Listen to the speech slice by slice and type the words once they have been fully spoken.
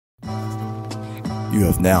You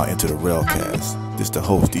have now entered the Railcast. This the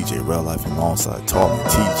host, DJ Rail Life, alongside Tall and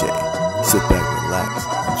TJ. Sit back, relax,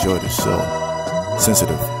 enjoy the show.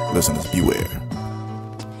 Sensitive listeners beware.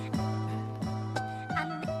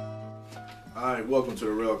 Alright, welcome to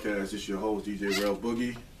the Railcast. It's your host, DJ Rail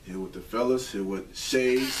Boogie. Here with the fellas, here with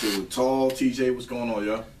Shayz, here with Tall. TJ, what's going on,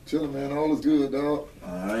 y'all? Chillin', man. All is good, dog.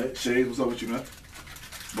 Alright, Shayz, what's up with you, man?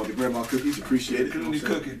 About to grab my cookies, appreciate it. Cooking these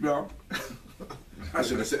cookies, bro. I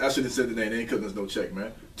should have said the name. They ain't cutting us no check,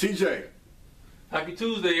 man. TJ. Happy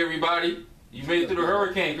Tuesday, everybody. You made it through the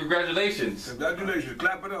hurricane. Congratulations. Congratulations.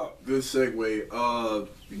 Clap it up. Good segue.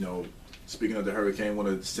 Speaking of the hurricane, want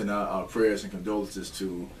to send out our prayers and condolences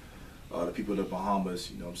to the people of the Bahamas.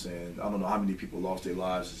 You know what I'm saying? I don't know how many people lost their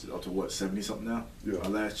lives. It's up to what, 70 something now? Yeah. Our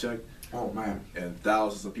last check. Oh, man. And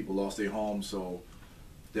thousands of people lost their homes. So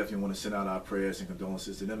definitely want to send out our prayers and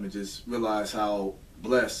condolences to them and just realize how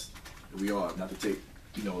blessed we are, not to take,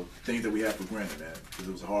 things that we have for granted, man, because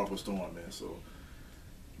it was a horrible storm, man. So,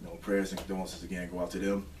 prayers and condolences again go out to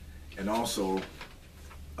them. And also,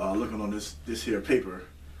 looking on this here paper,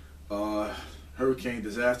 Hurricane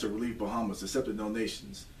Disaster Relief Bahamas accepted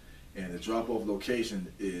donations, and the drop-off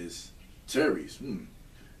location is Terry's.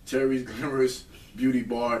 Terry's Glamorous Beauty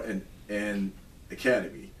Bar and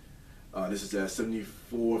Academy. This is at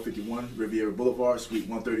 7451 Riviera Boulevard, Suite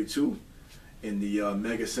 132. In the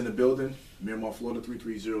Mega Center building, Miramar, Florida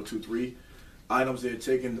 33023. Items they're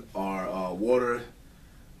taking are water,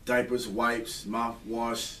 diapers, wipes,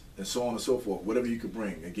 mouthwash, and so on and so forth. Whatever you could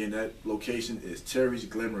bring. Again, that location is Terry's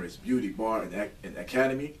Glamorous Beauty Bar and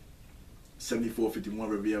Academy, 7451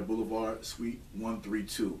 Riviera Boulevard, Suite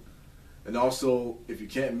 132. And also, if you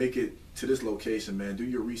can't make it to this location, man, do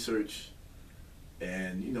your research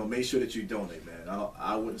and make sure that you donate, man.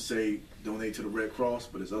 I wouldn't say donate to the Red Cross,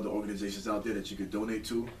 but there's other organizations out there that you could donate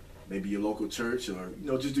to. Maybe your local church, or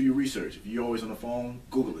just do your research. If you're always on the phone,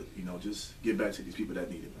 Google it. Just get back to these people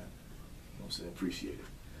that need it, man. You know what I'm saying? Appreciate it.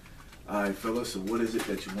 All right, fellas. So what is it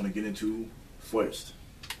that you want to get into first?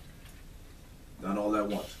 Not all at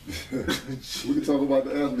once. We can talk about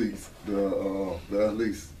the athletes. The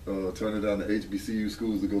athletes turning down the HBCU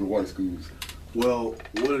schools to go to white schools. Well,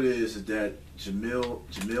 what it is that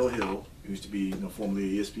Jamil Hill, who used to be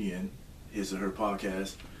formerly ESPN, his or her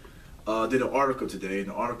podcast, did an article today, and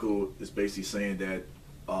the article is basically saying that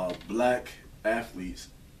black athletes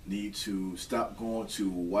need to stop going to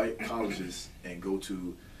white colleges and go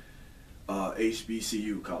to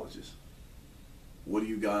HBCU colleges. What do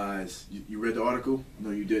you guys, you read the article?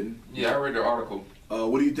 No, you didn't? Yeah, I read the article.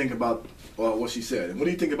 What do you think about what she said? And what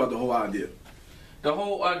do you think about the whole idea? The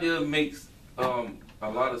whole idea makes a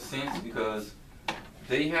lot of sense because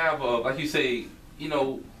they have, like you say,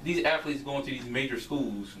 these athletes going to these major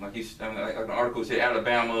schools, like the article said,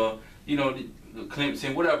 Alabama,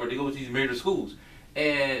 Clemson, whatever. They go to these major schools,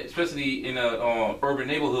 and especially in a urban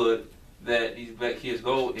neighborhood that these black kids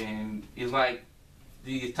go, and it's like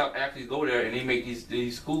these top athletes go there, and they make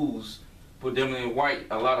these schools, predominantly white,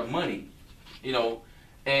 a lot of money,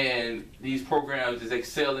 and these programs is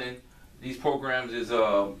excelling. These programs is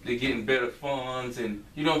they're getting better funds, and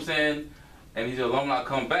you know what I'm saying, and these alumni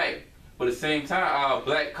come back. But at the same time, our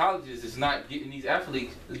black colleges is not getting these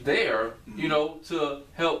athletes there, to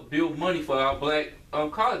help build money for our black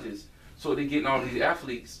colleges. So they're getting all these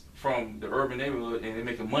athletes from the urban neighborhood, and they're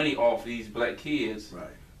making money off these black kids, right?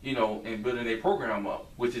 And building their program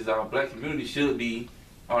up, which is our black community should be,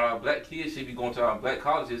 or our black kids should be going to our black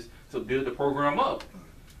colleges to build the program up.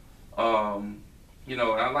 And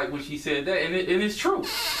I like when she said that, and it's true.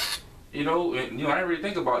 I didn't really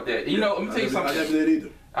think about that. Let me tell you something. I never did either.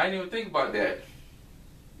 I didn't even think about that.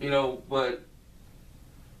 But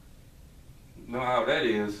you know how that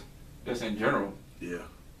is. Just in general. Yeah.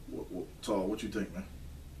 Tall, what you think, man?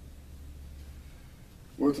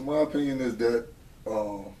 Well, to my opinion is that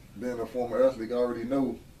being a former athlete, I already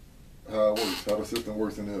know how it works, how the system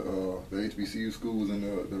works in the HBCU schools and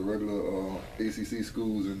the regular ACC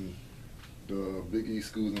schools and the Big East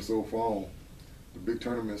schools and so on, the big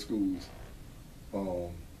tournament schools.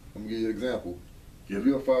 Let me give you an example. Yep. If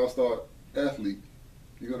you're a five-star athlete,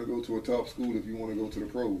 you're going to go to a top school if you want to go to the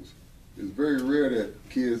pros. It's very rare that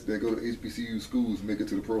kids that go to HBCU schools make it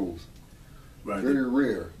to the pros. Right. Very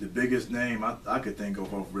rare. The biggest name I could think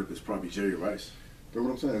of off rip is probably Jerry Rice. That's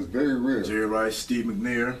what I'm saying. It's very rare. Jerry Rice, Steve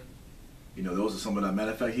McNair. Those are some of that.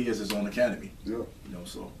 Matter of fact, he has his own academy. Yeah.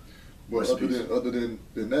 So. But other than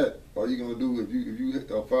that, all you're gonna do if you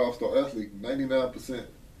a five-star athlete, 99%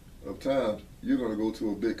 of times you're gonna go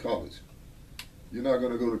to a big college. You're not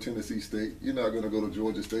gonna go to Tennessee State. You're not gonna go to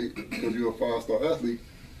Georgia State because you're a five-star athlete.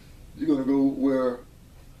 You're gonna go where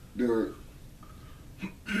they're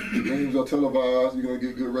The games are televised. You're gonna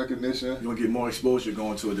get good recognition. You're gonna get more exposure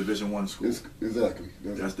going to a Division I school. Exactly.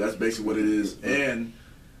 That's basically what it is. And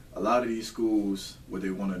a lot of these schools, whether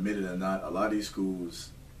they want to admit it or not, a lot of these schools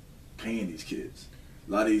paying these kids.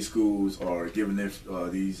 A lot of these schools are giving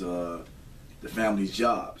the families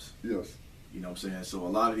jobs. Yes. You know what I'm saying? So a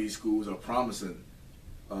lot of these schools are promising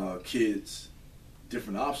kids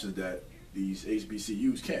different options that these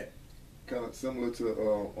HBCUs can't. Kind of similar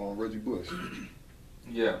to Reggie Bush.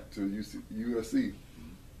 Yeah. To USC.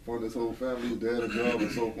 Fund his whole family, dad a job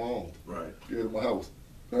and so on. Right. Get in my house.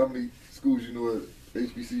 How many schools you know at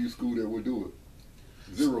HBCU school that would do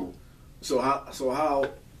it? Zero. So how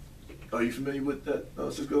are you familiar with that,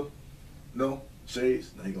 Cisco? No?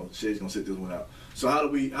 Shades? No, Shades gonna sit this one out. So how do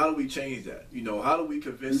we change that? You know, how do we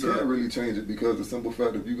convince You can't really change it because the simple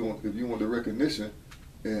fact if you want the recognition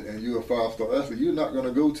and you're a 5-star athlete, you're not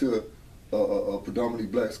gonna go to a predominantly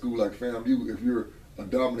black school like FAMU if you're a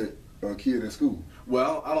dominant kid in school.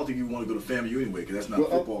 Well, I don't think you want to go to FAMU anyway because that's not a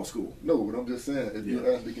football school. No, but I'm just saying if you're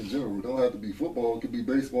an athlete in general, it don't have to be football, it could be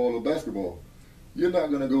baseball or basketball. You're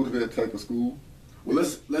not gonna go to that type of school. Well,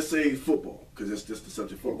 let's say football because that's just the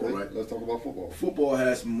subject football, Okay, right? let's talk about football. Football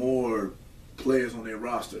has more players on their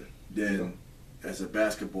roster than as a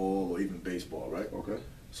basketball or even baseball, right? Okay.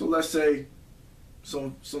 So let's say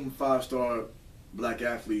some 5-star black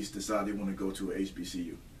athletes decide they want to go to a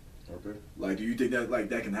HBCU. Okay. Like, do you think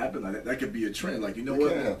that can happen? Like that could be a trend. Like, you know It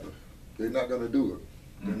what? can't happen. They're not gonna do it.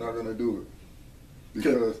 They're not gonna do it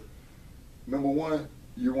because number one,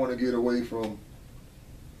 you want to get away from.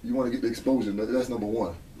 You want to get the exposure. That's number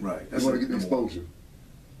one. Right. You want to get the exposure.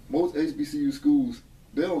 Most HBCU schools,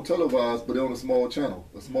 they don't televise, but they're on a small channel,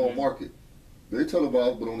 a small market. They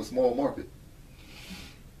televise, but on a small market.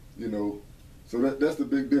 You know, so that's the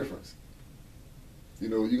big difference. You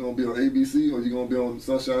know, you're going to be on ABC or you're going to be on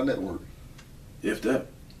Sunshine Network. If that.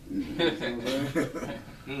 You know what I'm saying?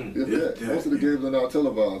 If that. Most of the games are not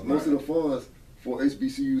televised. Most of the funds for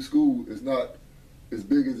HBCU school is not as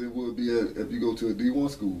big as it would be if you go to a D1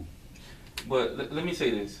 school. But let me say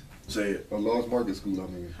this. Say it. A large market school, I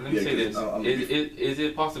mean. Let me say this. Is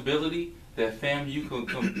it a possibility that FAMU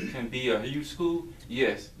can be a huge school?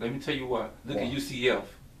 Yes. Let me tell you why. Look at UCF.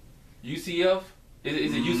 UCF?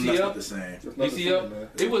 Is it UCF? That's not the same.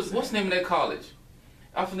 UCF? It was, what's the name of that college?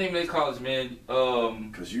 I forgot the name of that college, man.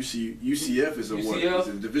 Because UCF is a what? UCF? Is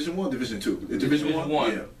it Division I, Division II? Division I.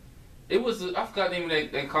 Yeah. It was, I forgot the name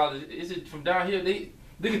of that college. Is it from down here?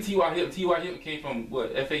 Look at T.Y. Hilton. T.Y. Hilton came from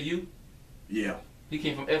what, FAU? Yeah. He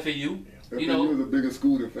came from FAU. Yeah. FAU is a bigger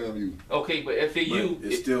school than FAMU. Okay, but FAU...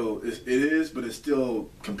 But it is, but it's still,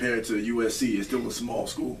 compared to USC, it's still a small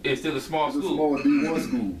school. It's still a small It's school. a small D1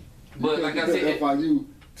 school. But like I said... FIU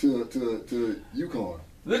to UConn.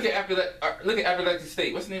 Look at Appalachian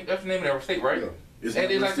State. What's the name of that state, right? Yeah.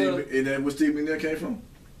 Isn't that where Steve McNair came from?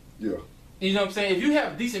 Yeah. You know what I'm saying? If you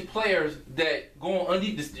have decent players that go on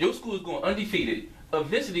your school is going undefeated,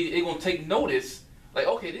 eventually they're gonna take notice. Like,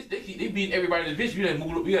 okay, they beating everybody in the division.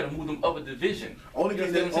 You gotta move them up a division. Only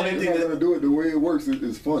thing They're not gonna do it. The way it works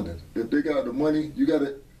is funding. If they got the money, you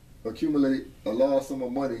gotta accumulate a large sum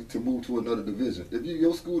of money to move to another division. If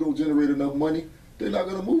your school don't generate enough money, they're not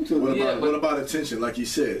gonna move to another. What about attention? Like you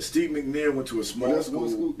said, Steve McNair went to a small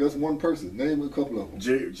school. That's one person. Name a couple of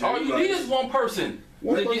them. All you need is one person.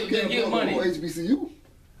 One person can't get money. HBCU.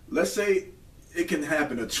 Let's say it can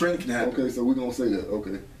happen. A trend can happen. Okay, so we're gonna say that.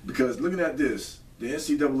 Okay. Because looking at this, the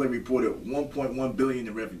NCAA reported 1.1 billion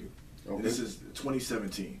in revenue. Okay. And this is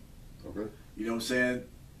 2017. Okay. You know what I'm saying?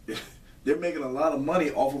 They're making a lot of money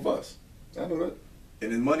off of us. I know that.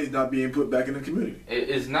 And then money's not being put back in the community.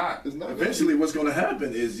 It's not. It's not. Eventually, what's going to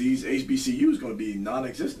happen is these HBCUs going to be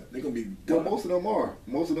non-existent. They're going to be done. Well, most of them are.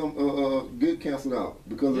 Most of them get canceled out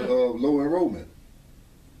because of low enrollment.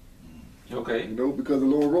 Okay. You know, because of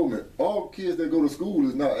low enrollment. All kids that go to school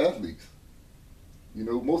is not athletes. You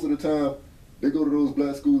know, most of the time they go to those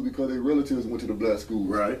black schools because their relatives went to the black school.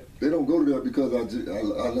 Right. They don't go to that because I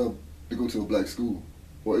love to go to a black school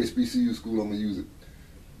or HBCU school. I'm gonna use it.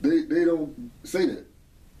 They don't say that.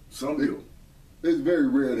 Some do. It's very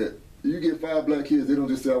rare that you get 5 black kids. They don't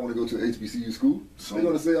just say I want to go to an HBCU school. They're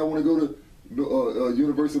gonna say I want to go to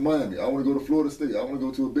University of Miami. I want to go to Florida State. I want to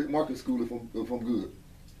go to a big market school if I'm good.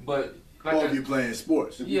 But like if you're playing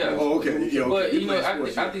sports. Yeah. Oh, okay. Yeah, but okay. you know,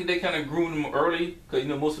 I think they kind of groomed them early because you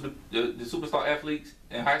know most of the superstar athletes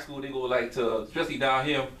in high school they go like to, especially down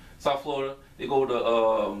here, South Florida. They go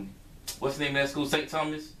to what's the name of that school? St.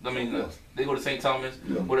 Thomas. I mean, they go to St. Thomas,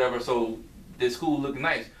 whatever. So their school look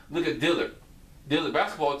nice. Look at Dillard. Dillard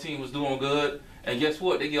basketball team was doing good, and guess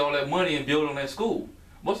what? They get all that money and build on that school.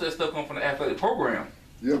 Most of that stuff comes from the athletic program.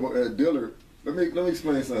 Yeah, but at Dillard, Let me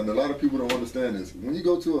explain something. A lot of people don't understand this. When you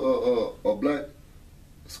go to a black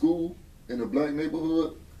school in a black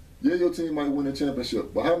neighborhood, yeah, your team might win a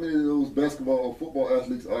championship, but how many of those basketball or football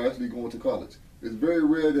athletes are actually going to college? It's very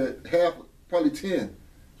rare that half, probably 10,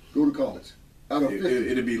 go to college out of 50.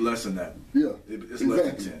 It'd be less than that. Yeah, It's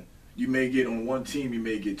less than 10. You may get on one team, you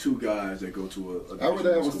may get 2 guys that go to a I would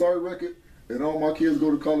have a sorry record and all my kids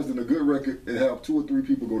go to college than a good record and have 2 or 3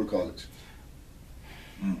 people go to college.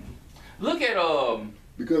 Look at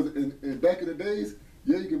Because in back in the days,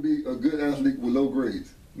 yeah, you can be a good athlete with low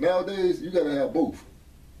grades. Nowadays, you got to have both.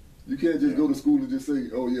 You can't just go to school and just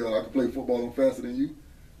say, oh yeah, I can play football, I'm faster than you.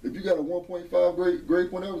 If you got a 1.5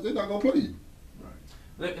 grade point average, they're not going to play you.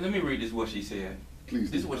 let me read this what she said.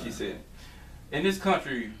 Please. This is what she said. In this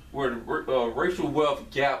country where the racial wealth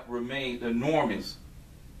gap remains enormous,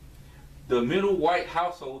 the middle white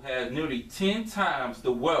household has nearly 10 times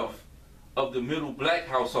the wealth of the middle black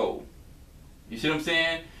household. You see what I'm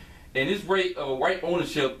saying? And this rate of white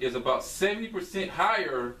ownership is about 70%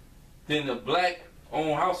 higher than the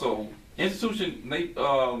black-owned household. Institution,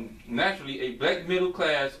 naturally, a black middle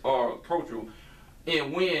class are cultural.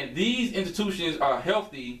 And when these institutions are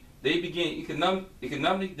healthy, they begin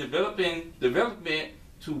economic development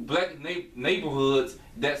to black neighborhoods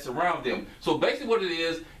that surround them. So basically what it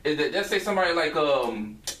is that, let's say somebody like,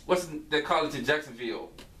 what's that college in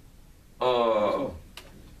Jacksonville?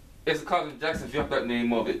 It's a college in Jacksonville, I forgot the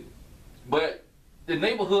name of it. But the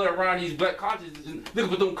neighborhood around these black colleges, look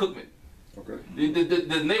at Bethune-Cookman. Okay.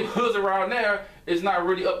 The neighborhoods around there is not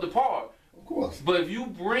really up to par. Of course. But if you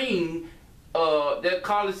bring that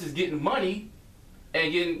college is getting money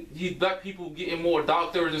and getting these black people getting more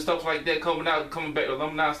doctors and stuff like that coming back,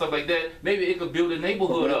 alumni and stuff like that, maybe it could build a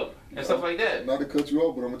neighborhood up and stuff like that. Not to cut you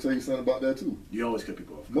off, but I'm gonna tell you something about that too. You always cut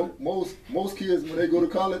people off. Most kids when they go to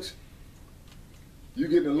college, you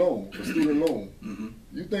get a loan, a student loan. Mm-hmm.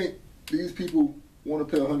 You think these people want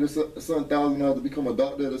to pay $100,000 to become a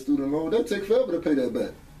doctor at a student loan? That take forever to pay that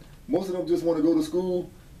back. Most of them just want to go to school,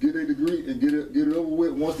 get a degree, and get it over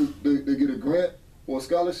with. Once they get a grant or a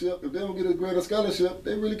scholarship, if they don't get a grant or scholarship,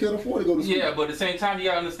 they really can't afford to go to school. Yeah, but at the same time, you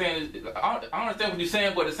gotta understand. I understand what you're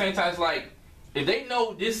saying, but at the same time, it's like if they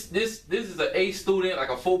know this is an A student, like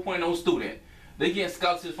a 4.0 student, they get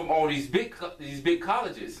scholarships from all these big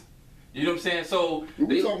colleges. You know what I'm saying? So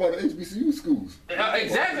we talking about the HBCU schools.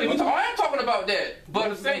 Exactly. I am talking about that.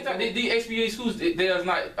 But at the same time, the HBCU schools, there's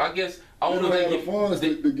not. I guess I don't know. They have the funds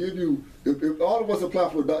to give you. If all of us apply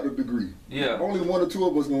for a doctorate degree, yeah, only 1 or 2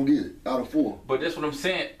 of us gonna get it out of 4. But that's what I'm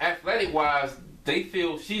saying. Athletic wise, they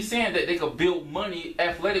feel she's saying that they could build money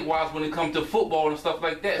athletic wise when it comes to football and stuff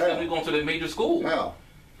like that. Instead of going to the major schools. How?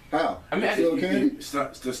 I mean,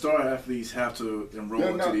 the star athletes have to enroll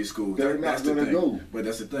into these schools. They're not going to go. But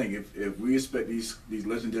that's the thing. If we expect these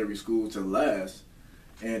legendary schools to last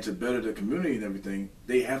and to better the community and everything,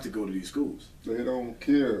 they have to go to these schools. They don't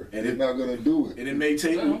care, and they're not going to do it. And it may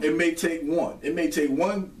take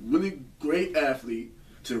one really great athlete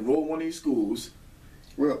to enroll one of these schools.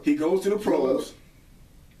 Well, he goes to the pros.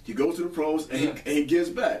 And he gives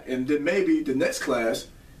back, and then maybe the next class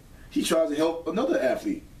he tries to help another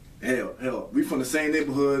athlete. Hell, we from the same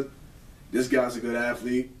neighborhood. This guy's a good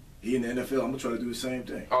athlete. He in the NFL. I'm gonna try to do the same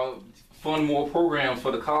thing. Fund more programs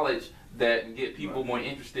for the college that get people more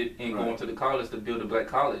interested in going to the college to build a black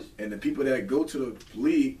college. And the people that go to the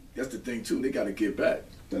league, that's the thing too. They got to give back.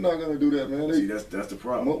 They're not gonna do that, man. See, that's the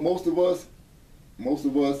problem. Most of us,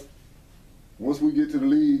 once we get to the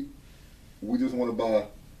league, we just want to buy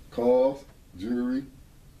cars, jewelry,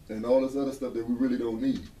 and all this other stuff that we really don't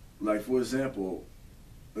need. Like for example,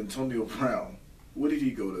 Antonio Brown. Where did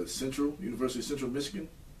he go to? University of Central Michigan?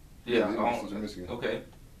 Yeah, University of Michigan. Okay.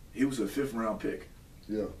 He was a 5th round pick.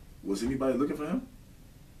 Yeah. Was anybody looking for him?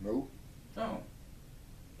 No. Oh.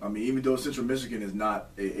 I mean, even though Central Michigan is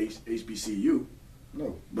not a HBCU,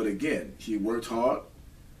 no. But again, he worked hard.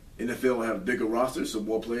 NFL will have bigger rosters so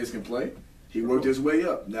more players can play. He worked his way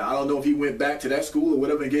up. Now, I don't know if he went back to that school or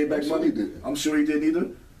whatever and gave back money. I'm sure he didn't either.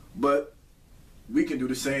 But we can do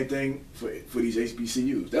the same thing for these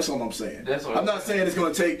HBCUs. That's all I'm saying. I'm not saying it's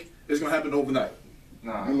gonna happen overnight.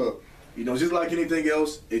 Nah. Good luck. You know, just like anything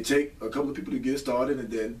else, it take a couple of people to get started,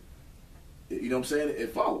 and then, you know what I'm saying,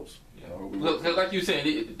 it follows. Yeah. Look, like you said,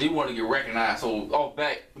 they want to get recognized. So off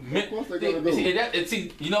back, of course they're gonna go.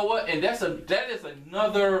 See, you know what? And that is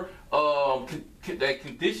another that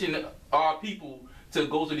condition our people to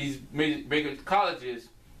go to these major colleges.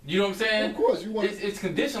 You know what I'm saying? Of course, you want. It's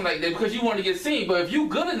conditioned like that because you want to get seen. But if you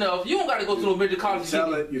good enough, you don't got to go to no major college.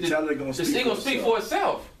 Your talent gonna speak for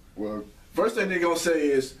itself. Well, first thing they're gonna say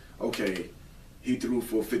is, okay, he threw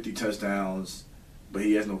for 50 touchdowns, but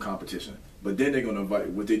he has no competition. But then they're gonna invite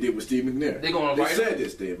what they did with Steve McNair. They're gonna invite They said him?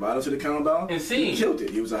 this. They invited him to the compound. And seen. He killed it.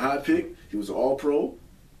 He was a high pick. He was an All Pro.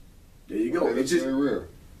 There you go. Okay, It's just very rare.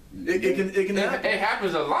 it can happen. It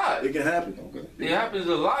happens a lot. It can happen. Okay. It happens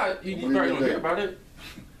a lot. You probably don't hear about it.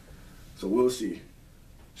 So we'll see.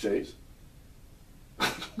 Shades.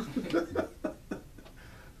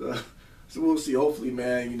 So we'll see. Hopefully,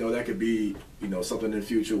 man, that could be, something in the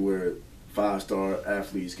future where 5-star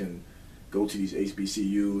athletes can go to these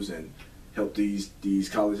HBCUs and help these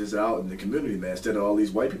colleges out in the community, man. Instead of all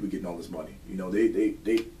these white people getting all this money,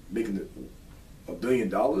 they making $1 billion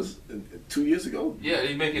 2 years ago. Yeah,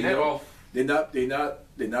 they making that off. They're not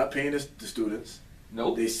paying the students.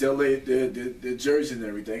 Nope. They sell their jerseys and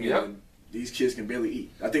everything. Yep. And these kids can barely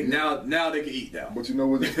eat. I think now they can eat now. But you know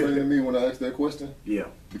what's explained to me when I asked that question? Yeah.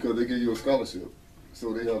 Because they give you a scholarship.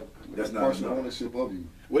 So they have That's not partial enough. ownership of you.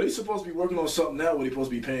 Well, they supposed to be working on something now when they supposed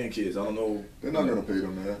to be paying kids. I don't know. They're not going to pay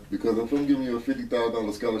them, man. Because if I'm giving you a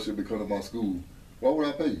 $50,000 scholarship to come to my school, why would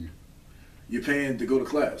I pay you? You're paying to go to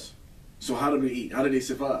class. So how do they eat? How do they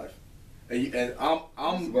survive? And I'm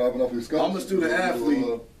Surviving off your scholarship. I'm a student athlete.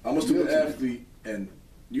 I'm a student meal ticket. athlete, and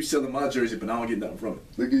you selling my jersey, but I don't get nothing from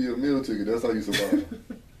it. They give you a meal ticket. That's how you survive.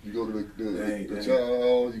 You go to the child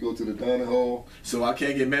hall. You go to the dining hall. So I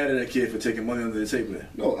can't get mad at that kid for taking money under the table.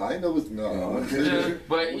 No, I ain't never. No. Yeah,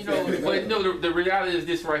 but the reality is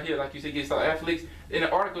this right here. Like you said, get star athletes. In the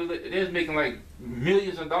article, they're making like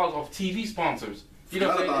millions of dollars off TV sponsors. You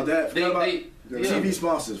know Forgot what I'm about saying? that. TV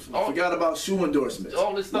sponsors. Forgot about shoe endorsements.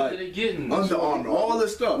 All this stuff Like that they're getting. Under Armour. All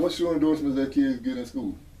this stuff. What shoe endorsements that kids get in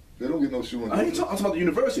school? They don't get no shoe I'm endorsements. talking about the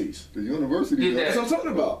universities. The university. Yeah, That's what I'm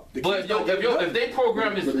talking about. The But kids don't get if nothing. they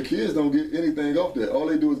program But the is kids don't get anything off that. All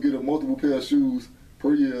they do is get a multiple pair of shoes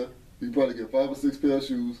per year. You probably get 5 or 6 pair of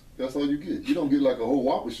shoes. That's all you get. You don't get like a whole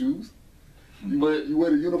whop of shoes. But- You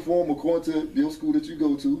wear the uniform according to your school that you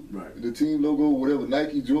go to. Right. The team logo, whatever,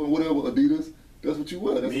 Nike, Jordan, whatever, Adidas. That's what you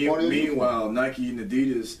wear. That's part of your uniform. Meanwhile, Nike and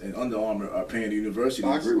Adidas and Under Armour are paying the universities.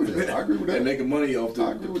 I agree with that. I agree with that. They're making money off I the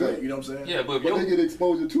agree with play. that. You know what I'm saying? yeah, but But they get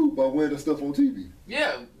exposure too by wearing the stuff on TV.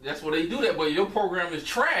 yeah, that's what they do. That, but your program is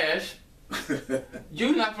trash.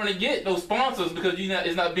 You're not gonna get those sponsors because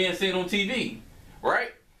it's not being seen on TV, right?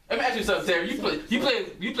 Let me ask you something, Sarah.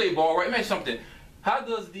 You play ball, right? Let me ask you something. How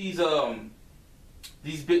does these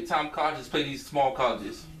big time colleges play these small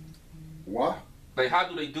colleges? Why? Like, how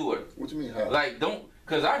do they do it? What you mean how?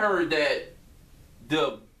 Because I heard that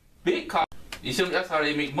the big college, you see, that's how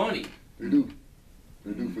they make money. They do.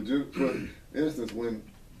 They do. For instance, when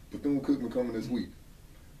Bethune-Cookman coming this week,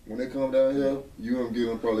 when they come down here, you gonna give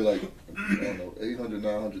them probably like, I don't know,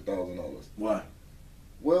 $800,000, $900,000. Why?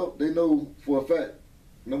 Well, they know for a fact,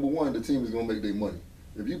 number one, the team is gonna make their money.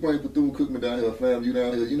 If you bring Bethune-Cookman down here, fam, you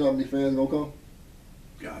down here, you know how many fans gonna come?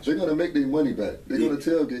 Gotcha. They're gonna make their money back. They're gonna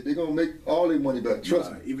tailgate. They're gonna make all their money back.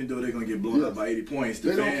 Trust me. Even though they're gonna get blown up by 80 points,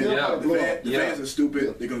 the They don't fans, care about the blow fan- up. the fans are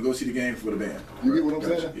stupid. They're gonna go see the game for the band. You get what I'm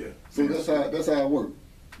Gotcha. saying? Yeah. So that's how it works.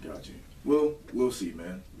 Gotcha. Well, we'll see,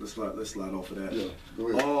 man. Let's slide off of that. Yeah. Go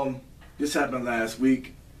ahead. This happened last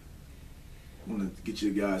week. I want to get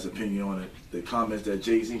your guys' opinion on it. The comments that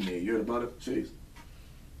Jay-Z made. You heard about it, Chase?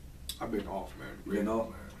 I've been off, man. You know?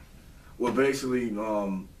 Man. Well, basically,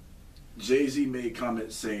 Jay-Z made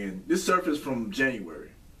comments saying this surfaced from January,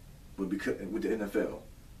 but because with the NFL,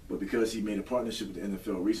 but because he made a partnership with the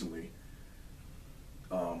NFL recently,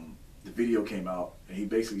 the video came out and he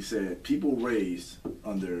basically said people raised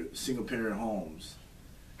under single-parent homes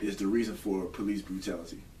is the reason for police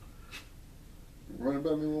brutality. Run it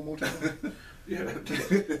by me one more time. Yeah.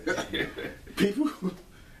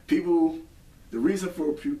 people. The reason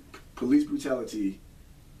for police brutality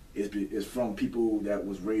is from people that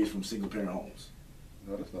was raised from single-parent homes.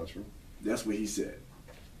 No, that's not true. That's what he said.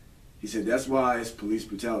 He said that's why it's police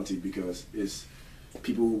brutality, because it's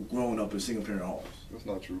people growing up in single-parent homes. That's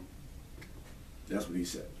not true. That's what he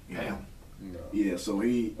said. You know? Damn. No. Yeah. So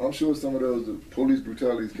he. I'm sure some of those police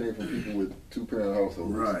brutalities came from people with 2-parent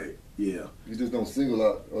households. Right. Yeah. You just don't single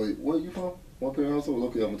out. Oh, where you from? 1-parent household?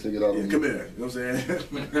 Okay, I'm gonna take it out Yeah. on Come you. here. You know what I'm saying?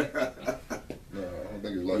 No, I don't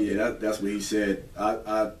think it's like Yeah. that. That's what he said.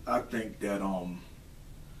 I think that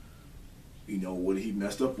what he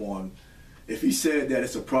messed up on. If he said that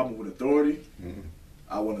it's a problem with authority, Mhm.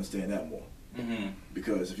 I would understand that more. Mm-hmm.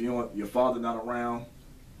 Because if your father not around,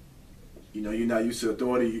 you're not used to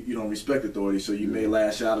authority, you don't respect authority, so you may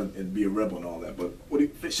lash out and be a rebel and all that. But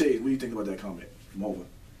Shades, what do you think about that comment from Over?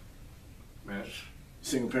 Man,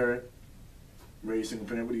 Single parent, raised single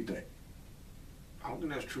parent, what do you think? I don't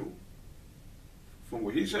think that's true. From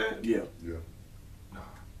what he said, Yeah. Yeah. nah.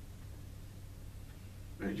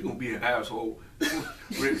 Man, you're gonna be an asshole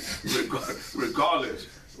regardless.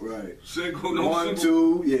 Right. Single, no 1,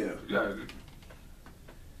 single. 2, yeah. Yeah.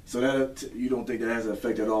 So that you don't think that has an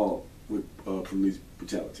effect at all with police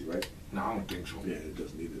brutality, right? No, I don't think so. Yeah, it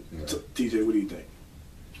doesn't either. Yeah. TJ, what do you think?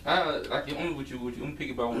 Like only what you I'm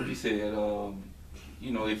picking about what you said.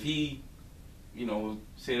 You know, if he, you know,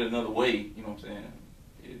 said it another way, you know what I'm saying?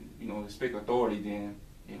 You know, respect authority, then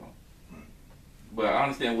you know. But I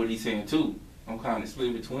understand what he's saying too. I'm kind of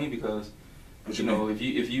split between because, you know, if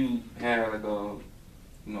you have like a,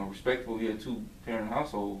 you know, respectful, you have 2-parent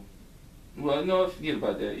household. Well, no, forget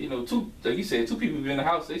about that. You know, like you said, 2 people in the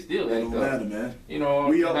house, they still It act don't up. matter, man. You know,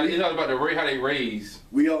 it's not about how they raise.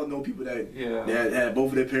 We all know people that had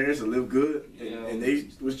both of their parents and lived good, and they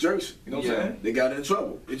was jerks. You know what I'm saying? They got in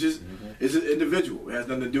trouble. It just it's an individual. It has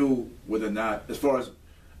nothing to do with or not. As far as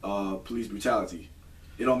police brutality,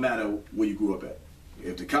 it don't matter where you grew up at.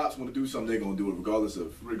 If the cops want to do something, they're gonna do it regardless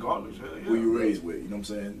of Hell yeah. who you raised with. You know what I'm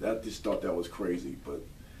saying? I just thought that was crazy. But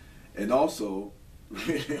and also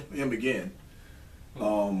him again,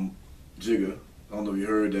 Jigga. I don't know if you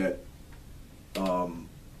heard that.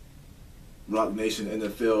 Rock Nation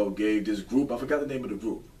NFL gave this group, I forgot the name of the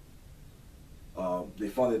group. They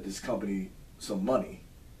funded this company some money,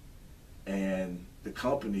 and the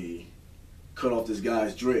company cut off this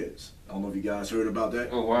guy's dreads. I don't know if you guys heard about that.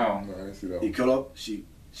 Oh wow! No, I didn't see that He one. cut off. She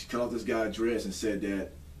cut off this guy's dreads and said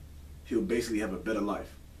that he'll basically have a better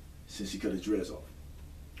life since she cut his dreads off.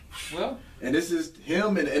 Well, And this is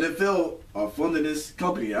him and the NFL are funding this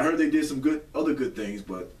company. I heard they did some other good things,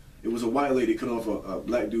 but it was a white lady cut off a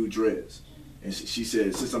black dude dreads, and she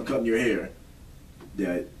said, "Since I'm cutting your hair,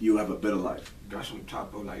 that you'll have a better life." That's some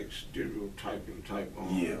type of like stereotyping type.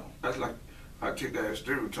 Yeah. That's like, I take that as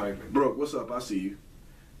stereotyping. Brooke, what's up? I see you.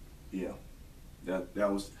 Yeah, that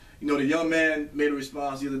was. You know, the young man made a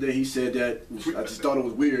response the other day. He said that I just thought it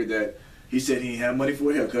was weird that he said he didn't have money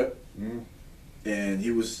for a haircut, and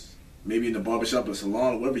he was maybe in the barbershop or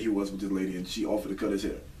salon or wherever he was with this lady, and she offered to cut his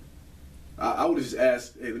hair. I would have just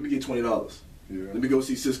asked, "Hey, let me get $20. Yeah. Let me go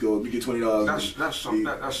see Cisco. Let me get $20."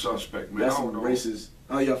 That's suspect, man. That's I some don't know. racist.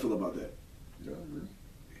 How y'all feel about that? Yeah, I agree.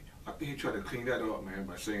 I think he tried to clean that up, man,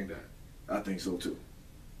 by saying that. I think so too.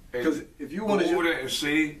 And Because if you go want over to, there and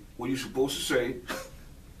say what you're supposed to say,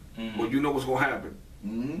 well, you know what's gonna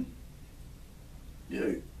happen.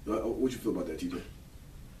 Yeah. What you feel about that, TJ?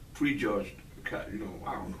 Prejudged, you know.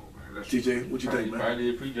 I don't know, man. That's TJ, what you think, man?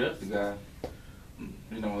 Probably did prejudge the guy.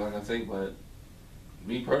 You know, like I say, but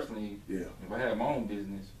me personally, Yeah. if I had my own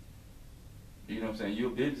business, you know what I'm saying,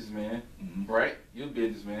 you're a businessman, right? You're a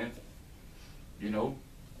businessman, you know.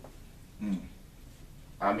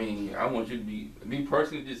 I mean, I want you to be, me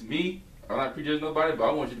personally, just me, I'm not prejudging nobody, but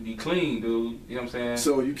I want you to be clean, dude. You know what I'm saying?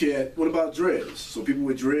 So you can't. What about dreads? So people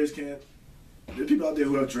with dreads can't. There's people out there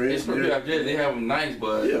who have dreads. It's for people out there, they have them nice,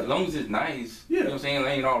 but Yeah. as long as it's nice, Yeah. you know what I'm saying, it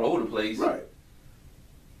ain't all over the place. Right.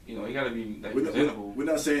 You know, you gotta be like, We're presentable.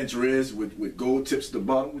 not saying dreads with gold tips at the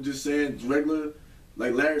bottom. We're just saying regular,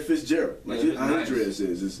 like Larry Fitzgerald. Like Yeah, how nice. his dreads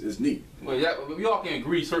is. It's neat. Well, yeah, we all can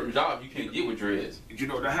agree certain jobs you can't get with dreads. You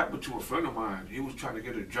know, that happened to a friend of mine. He was trying to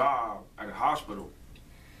get a job at a hospital,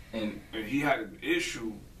 And and he had an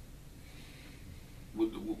issue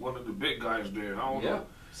with one of the big guys there. I don't know.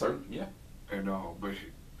 certain, yeah. And but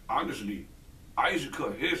honestly, I used to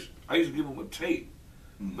cut his. I used to give him a tape,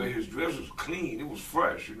 but his dress was clean. It was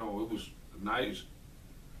fresh. You know, it was nice.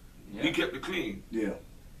 Yeah. He kept it clean. Yeah.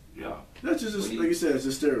 Yeah. That's just like you said. It's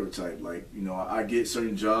a stereotype. Like, you know, I get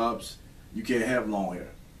certain jobs. You can't have long hair.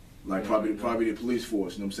 Like probably the police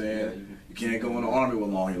force. You know what I'm saying? Yeah, you can't go in the army with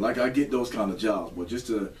long hair. Like I get those kind of jobs, but just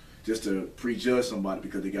to prejudge somebody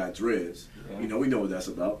because they got dreads. Yeah. You know, we know what that's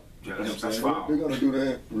about. Yeah, You know that's what I'm saying? foul. They're gonna do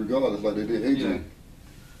that regardless, like they did AJ.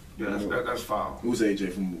 Yeah, that's foul. Who's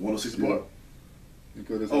AJ from 106 Yeah. Park?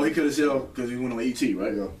 Oh, he could have said because he went on ET,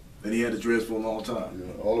 right? Yeah, And he had the dreads for a long time.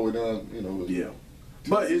 yeah, all the way down. You know. Yeah.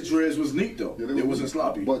 But his dreads was neat though. Yeah, it wasn't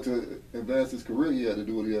sloppy. But to advance his career, he had to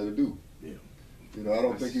do what he had to do. Yeah. You know, I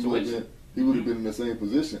don't think he would have been. He would have been in the same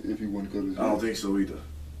position if he wouldn't cut his hair. I don't think so either.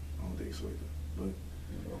 But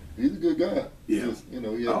You know, he's a good guy. Yeah. Just, you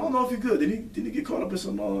know, he I don't know if he's good. Didn't he get caught up in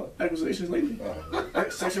some accusations lately?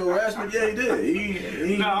 Sexual harassment? Yeah, he did.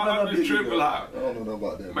 He No, might not I'm be just a good tripping guy. out. I don't know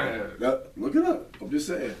about that. Man, Look it up. I'm just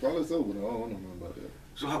saying. Probably sober though. I don't know about that.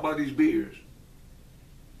 so how about these beards?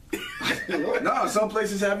 Nah, some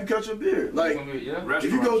places have you cut your beard. Like yeah.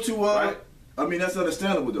 if you go to right? I mean that's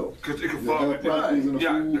understandable though. Because it can Yeah, fall. have properties in the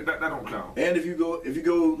Yeah, food. that don't count. And if you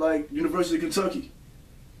go like University of Kentucky,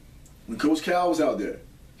 when Coach Cal was out there,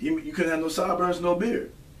 you couldn't have no sideburns, no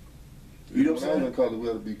beard. You know what I'm When I was saying? in college, we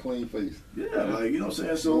had to be clean faced. Yeah, like you know what I'm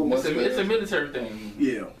saying. So No It's a military thing.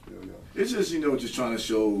 yeah, Yeah, yeah. it's just just trying to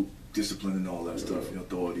show discipline and all that stuff,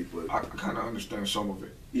 authority. But I kind of understand some of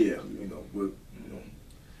it. yeah,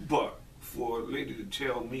 But for a lady to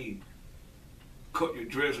tell me, cut your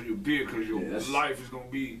dreads or your beard because your life is gonna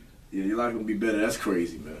be. Yeah, your life gonna be better. That's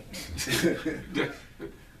crazy, man.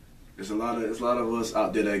 There's a lot of us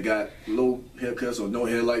out there that got low haircuts or no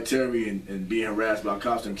hair like Terry and being harassed by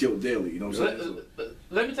cops and killed daily. You know what I'm saying?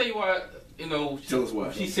 Let me tell you why. Tell us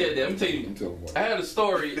why. She said that. Let me tell you. I heard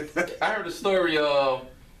a story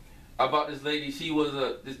about this lady. She was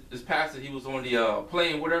this pastor. He was on the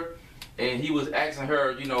plane with her, and he was asking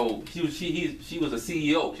her. She was a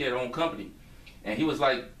CEO. She had her own company, and he was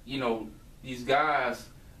like, these guys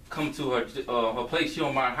come to her place. She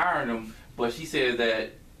don't mind hiring them, but she said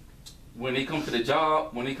that when they come to the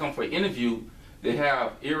job, when they come for an interview, they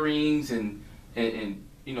have earrings and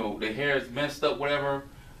their hair is messed up, whatever.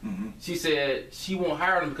 Mm-hmm. She said she won't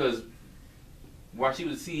hire them because while she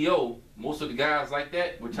was a CEO, most of the guys like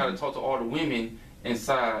that would try to talk to all the women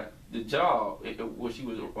inside the job where she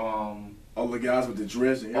was. All the guys with the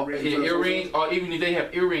dress and earrings. Or even if they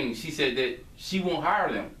have earrings, she said that she won't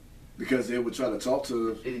hire them because they would try to talk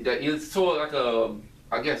to. It's sort of like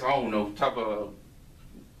I guess I don't know, type of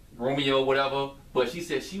Romeo, whatever. But she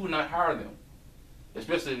said she would not hire them,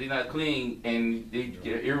 especially if they're not clean and they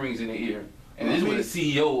get earrings in their ear. And this was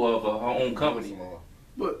the CEO of her own company.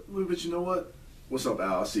 But you know what? What's up,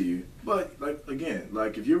 Al? I see you. But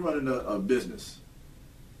like if you're running a business,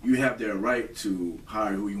 you have their right to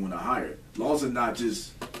hire who you want to hire. Laws are not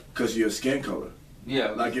just because of your skin color.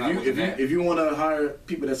 Yeah. Like if you want to hire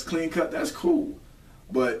people that's clean cut, that's cool.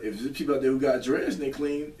 But if there's people out there who got dreads and they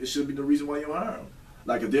clean, it should be the reason why you hire them.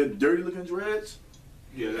 Like if they're dirty looking dreads,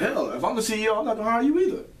 hell, if I'm the CEO, I'm not gonna hire you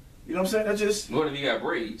either. You know what I'm saying? That's just. What if you got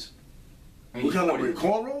braids? What kind of braids?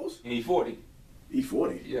 Cornrows? And he's 40.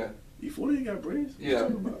 E40? Yeah. E40 ain't got braids? Yeah.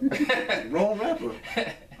 Wrong rapper.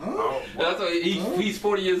 Huh? That's why he's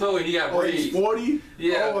 40 years old and he got braids. He's 40?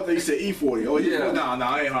 Yeah. Oh, I thought you said E40. Oh, yeah. Nah,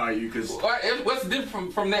 I ain't hire you because. What's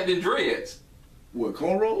different from that than dreads? What,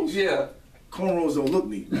 cornrows? Yeah. Cornrows don't look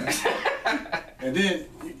neat, man. And then.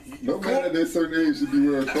 No man at that certain age should be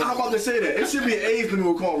wearing cornrows. I'm about to say that. It should be an age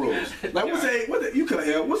limit with cornrows. Like, what's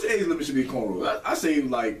the age limit should be cornrows? I say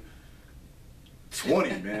like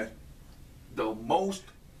 20, man. The most,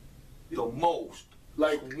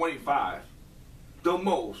 like 25. The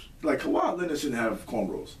most. Like Kawhi Leonard shouldn't have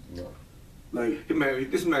cornrows. No. Like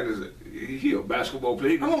this man is he a basketball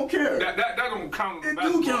player? I don't care. That don't count. It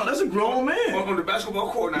do count. That's a grown man. On the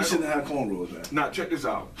basketball court. He shouldn't have cornrows, man. Now check this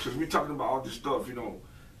out. Because we talking about all this stuff,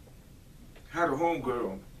 Had a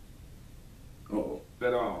homegirl.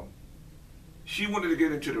 That she wanted to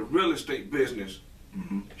get into the real estate business.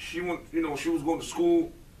 Mm-hmm. She she was going to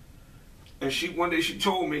school, and one day she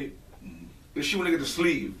told me that she wanted to get a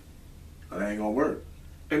sleeve. That ain't gonna work.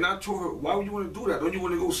 And I told her, why would you want to do that? Don't you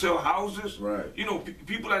want to go sell houses? Right.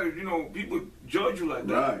 People that people judge you like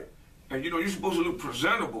that. Right. And you're supposed to look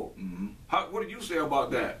presentable. Mm-hmm. What do you say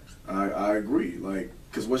about that? I agree. Like,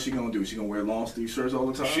 cause what's she gonna do? She gonna wear long sleeve shirts all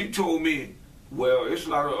the time? She told me, well, it's a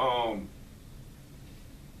lot of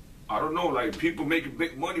I don't know, like people making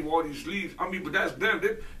big money with all these sleeves. I mean, but that's them.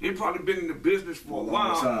 They've probably been in the business for a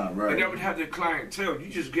while. Time, right. And they would have their clientele. You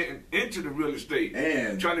just getting into the real estate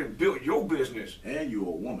and trying to build your business. And you're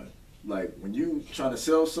a woman. Like when you trying to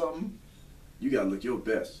sell something, you gotta look your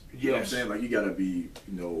best. You know what I'm saying? Like you gotta be,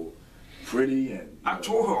 pretty and. I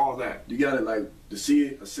told her all that. You gotta to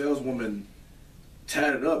see a saleswoman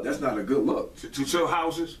tatted up. That's not a good look. To sell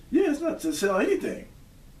houses? Yeah, it's not to sell anything.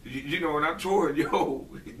 And I told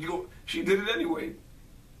her, she did it anyway.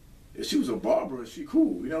 If she was a barber, she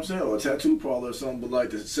cool, you know what I'm saying? Or a tattoo parlor or something, but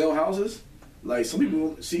to sell houses, like some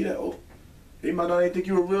people see that, they might not even think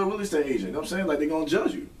you're a real estate agent, you know what I'm saying? Like they're gonna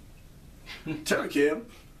judge you. Tell her, Kim.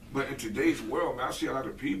 But in today's world, man, I see a lot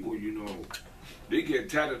of people, they get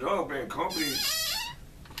tatted up and companies,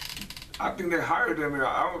 I think they hire them, and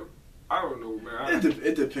I don't know, man.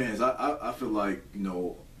 It depends. I feel like,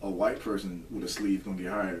 a white person with a sleeve gonna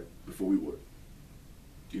get hired before we would.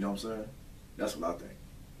 You know what I'm saying? That's what I think.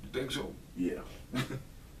 You think so? Yeah.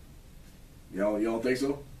 You don't think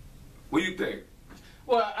so? What do you think?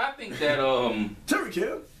 Well, I think that Terry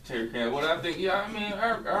can. Well, I think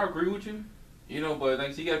I agree with you. But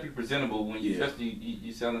like you gotta be presentable when you especially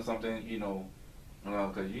you selling something.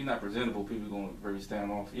 Because you're not presentable, people gonna very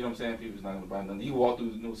stand off. You know what I'm saying? People's not gonna buy nothing. You walk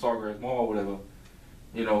through Sawgrass Mall or whatever,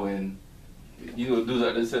 and you do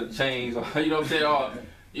that set of chains, or you know what I'm saying?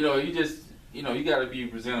 Or, you just, you gotta be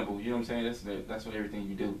presentable. You know what I'm saying? That's what everything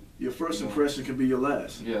you do. Your first impression can be your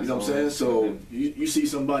last. Yeah, you know what I'm saying? So you see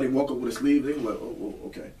somebody walk up with a sleeve, they're like, oh,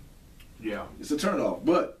 okay. Yeah. It's a turn off.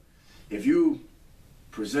 But if you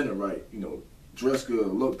present it right, you know, dress good,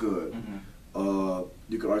 look good,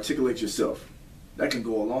 you can articulate yourself. That can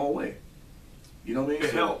go a long way. You know what I mean?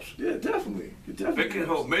 It helps. Yeah, definitely. It definitely It can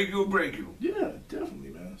help make you or break you. Yeah, definitely,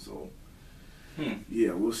 man. So,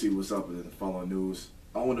 yeah, we'll see what's up in the following news.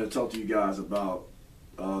 I want to talk to you guys about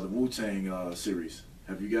the Wu-Tang series.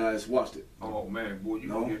 Have you guys watched it? Oh man, boy, you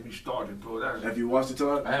gonna get me started, bro. Have you watched it,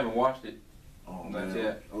 Todd? I haven't watched it. Oh Not man.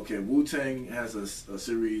 yet. Okay, Wu-Tang has a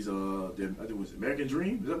series. I think it was American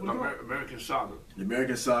Dream. Is that what it's called? American Saga. The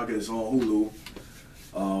American Saga is on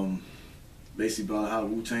Hulu. Basically about how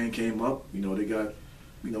Wu-Tang came up. You know, they got,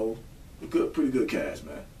 you know, a pretty good cast,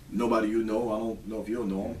 man. Nobody you know. I don't know if you'll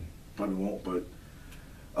know them. Probably won't, but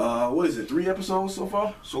what is it? 3 episodes so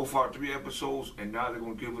far? So far, 3 episodes, and now they're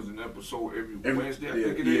gonna give us an episode every Wednesday. I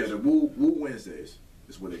think it is. is. The Wu Wednesdays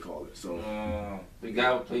is what they call it. So the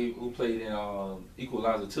guy who played in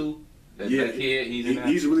Equalizer 2, that kid,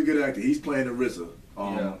 he's a really good actor. He's playing the RZA.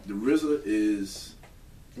 The RZA is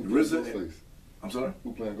Ghostface. I'm sorry?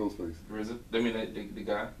 Who playing Ghostface? RZA? I mean the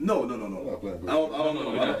guy? No. Not playing I don't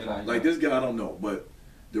Ghostface. know. Like this guy, I don't know. But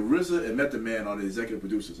the RZA and Method Man are the executive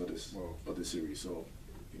producers of this series. So,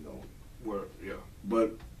 you know. Word, yeah.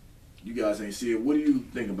 But you guys ain't see it. What do you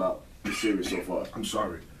think about the series so far? I'm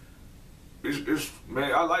sorry. It's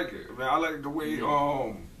man, I like it. Man, I like the way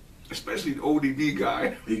especially the ODB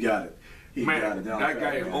guy. He got it. He got it down. That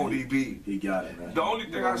guy is ODB. He got it, man. The only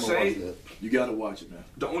thing I say, you gotta watch it, man.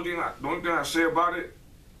 The only thing I say about it,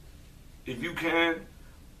 if you can,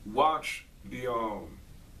 watch the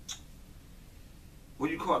what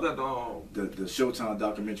do you call that? The Showtime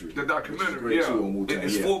documentary. The documentary, yeah.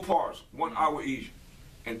 It's 4 parts, 1 hour each,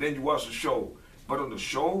 and then you watch the show. But on the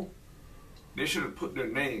show, they should have put their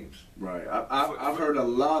names. Right. I've heard a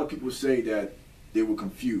lot of people say that they were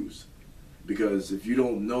confused because if you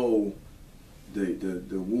don't know their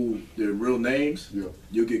real names,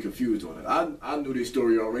 you'll get confused on it. I knew their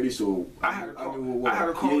story already, so I knew what was. I had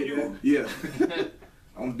to call you. Yeah.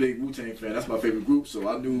 I'm a big Wu-Tang fan. That's my favorite group, so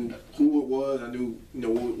I knew who it was. I knew, you know,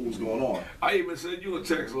 what was going on. I even sent you a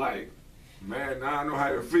text like, man, now I know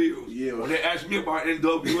how it feels. Yeah. When they asked me about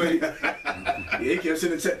NWA. Yeah, he kept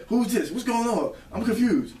sending text. Who's this? What's going on? I'm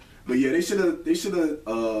confused. But yeah, they should have,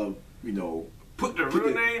 you know, put the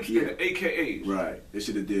real names and the AKAs. Right. They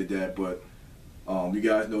should have did that. But you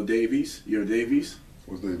guys know Davies? You heard Davies?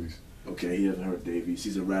 What's Davies? Okay, he hasn't heard Davies.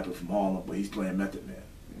 He's a rapper from Harlem, but he's playing Method Man.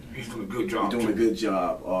 He's doing a good job. He's doing a good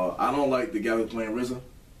job. I don't like the guy who's playing RZA.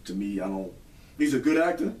 To me, he's a good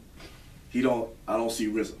actor. I don't see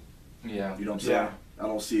RZA. Yeah. You know what I'm saying? I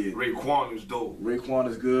don't see it. Raekwon is dope. Raekwon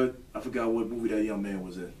is good. I forgot what movie that young man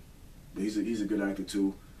was in. But he's a good actor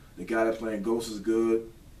too. The guy that's playing Ghost is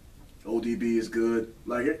good. ODB is good.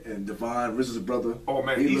 Like it. And Divine, RZA's brother. Oh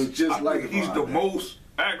man, he looks just like Divine. He's the most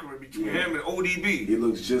accurate between him and ODB. He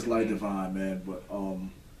looks just like Divine, man. But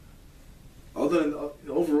other than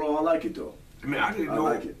overall, I like it though. I mean, I didn't know.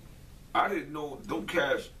 Like it. I didn't know them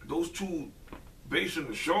cats, those two, based on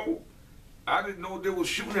the show. I didn't know they were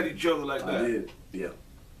shooting at each other like that. I did. Yeah.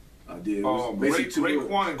 I did.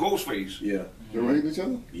 Raekwon and Ghostface. Yeah. They were hitting each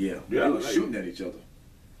other? Yeah. They were shooting at each other.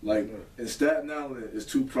 Like in Staten Island, there's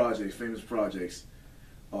 2 projects, famous projects.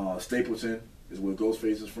 Stapleton is where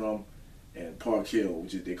Ghostface is from, and Park Hill,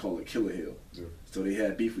 which they call it Killer Hill. Yeah. So they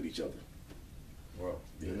had beef with each other. Wow.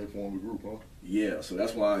 Yeah, they formed a group, huh? Yeah, so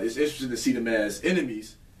that's why it's interesting to see them as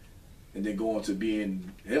enemies and then go on to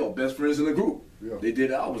being, best friends in the group. Yeah. They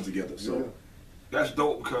did albums together. So that's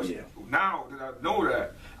dope because now that I know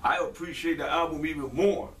that, I appreciate the album even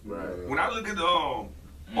more. Right. When I look at the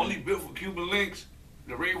Only Built for Cuban Links,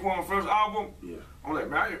 the Raekwon first album, I'm like,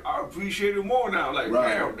 man, I appreciate it more now. Like,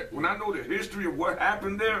 man, when I know the history of what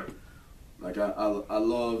happened there. Like, I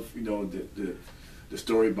love, you know, the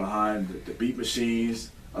story behind the beat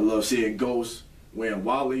machines. I love seeing Ghost wearing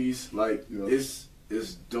Wallies. Like, it's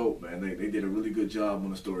dope, man. They did a really good job on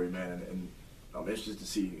the story, man. And I'm interested to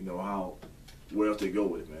see, you know, where else they go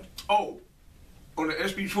with it, man. Oh, on the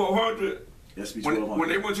SB 1200. SB 1200. When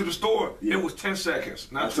they went to the store, it was 10 seconds.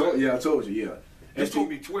 Not I told you, yeah. They told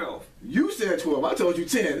me 12. You said 12. I told you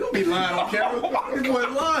 10. Don't be lying on camera. This boy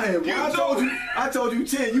lying. Boy. I told you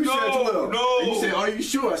 10. You said 12. No. And you said, are you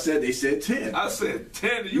sure? I said they said 10. I said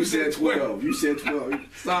 10. And you said 12. You said 12.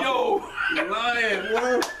 Stop. Yo. You're lying,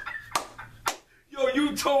 boy. Yo,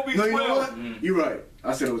 you told me 12. You know what? You're right.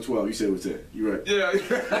 I said it was 12. You said it was 10. You're right. Yeah.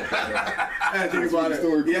 I had to think about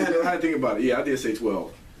it. Yeah, I had to think about it. Yeah, I did say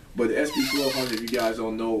 12. But the SB 1200, if you guys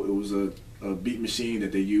don't know, it was a beat machine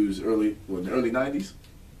that they used in the early 90s.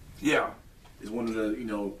 Yeah. It's one of the, you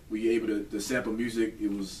know, we able to sample music.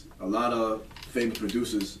 It was a lot of famous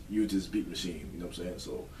producers used this beat machine. You know what I'm saying?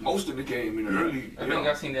 So most of the game in the early. I think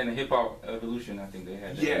I seen that in Hip Hop Evolution. I think they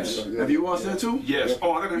had that. Yes. Yeah. Have you watched that too? Yes. Yeah.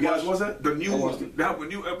 Oh, I gotta You guys watch watch that? the new I one. watched it. They have a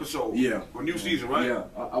new episode. Yeah. A new season, right? Yeah,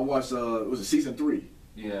 I watched. It was season 3.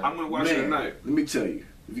 Yeah. I'm gonna watch it tonight. Let me tell you.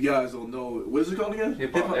 If you guys don't know, what is it called again?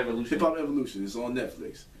 Hip Hop Evolution. Hip Hop Evolution. It's on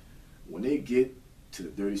Netflix. When they get to the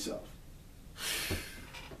Dirty South,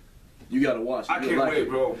 you gotta watch it. I You'll can't like wait, it.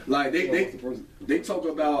 bro. Like they talk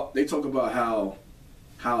about how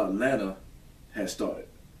Atlanta has started.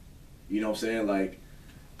 You know what I'm saying? Like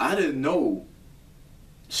I didn't know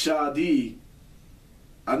Shadi.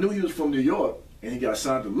 I knew he was from New York and he got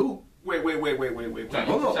signed to Luke. Wait.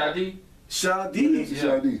 Hold on. Shadi? Shadi,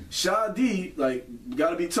 Shadi. Shadi, like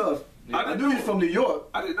gotta be tough. Yeah. I knew he was from New York.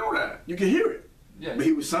 I didn't know that. You can hear it. Yeah. But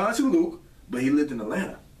he was signed to Luke, but he lived in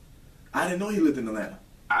Atlanta. I didn't know he lived in Atlanta.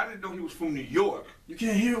 I didn't know he was from New York. You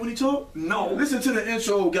can't hear it when he talk? No. Listen to the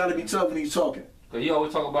intro, gotta be tough when he's talking. Cause he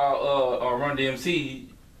always talk about Run DMC.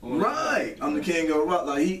 Right. I'm the king of rock.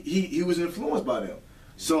 Like he was influenced by them.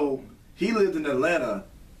 So he lived in Atlanta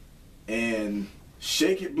and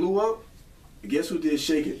Shake It blew up. Guess who did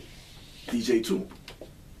Shake It? DJ Toomp.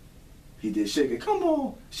 He did Shake It. Come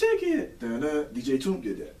on, shake it. Da-da. DJ Toomp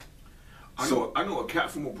did that. I know a cat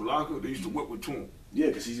from Opalaka that used to work with Toon. Yeah,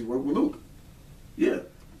 because he worked with Luke. Yeah.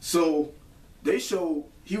 So they show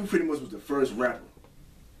he pretty much was the first rapper.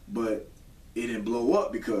 But it didn't blow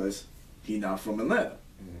up because he not from Atlanta.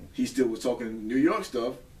 He still was talking New York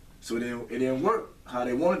stuff, so it didn't work how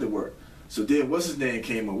they wanted to work. So then what's his name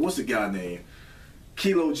came up? What's the guy name?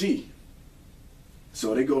 Kilo G.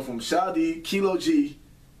 So they go from Shadi, Kilo G,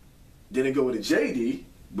 then they go to JD,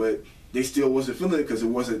 but they still wasn't feeling it because it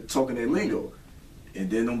wasn't talking their lingo. And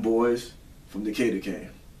then them boys from Decatur came,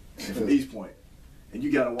 and from East Point. And you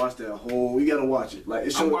gotta watch that whole, you gotta watch it. Like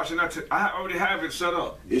it I'm show, watching that. I already have it set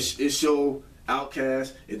up. it show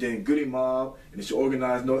Outkast, and then Goody Mob, and it show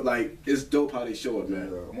Organized Noise. Like, it's dope how they show it, Yeah,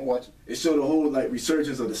 man. I'm gonna watch it. It show the whole, like,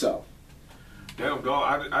 resurgence of the South. Damn,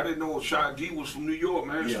 dog. I didn't know Shot D was from New York,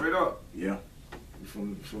 man. Yeah. Straight up. Yeah.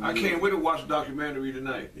 From I New can't York. wait to watch the documentary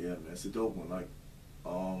tonight. Yeah, man, it's a dope one. Like,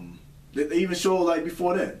 they even show, like,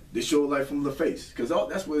 before then. They show, like, from LaFace, because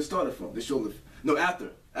that's where it started from. They show,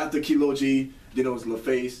 after Kilo G, then it was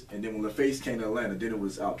LaFace, and then when LaFace came to Atlanta, then it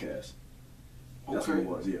was Outkast. That's what it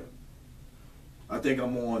was, yeah. I think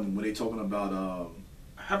I'm on when they talking about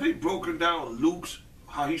Have they broken down Luke's,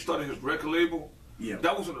 how he started his record label? yeah.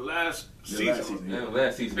 That was in the last season. last season, Yeah,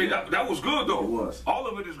 last season. Hey, that was good though. It was. All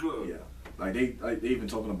of it is good. Yeah. Like they even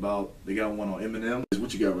talking about they got one on Eminem.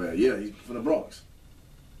 What you got right? Yeah, he's from the Bronx.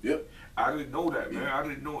 Yep. I didn't know that, man. Yeah. I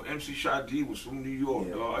didn't know MC Shot D was from New York,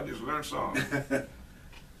 Yeah. dog. I just learned something.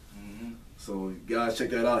 So guys, check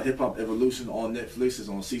that out. Hip Hop Evolution on Netflix is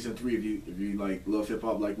on season 3. If you like love hip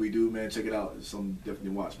hop like we do, man, check it out. It's something definitely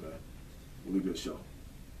watch, man. Really good show.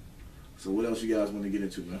 So what else you guys want to get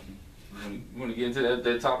into, man? You want to get into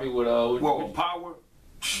that topic with Well, power,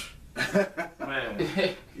 man.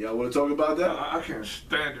 Y'all want to talk about that? I can't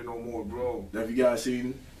stand it no more, bro. Have you guys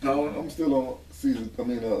seen Power? I'm still on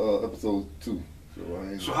episode 2. So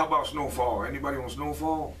I ain't. So how about Snowfall? Anybody on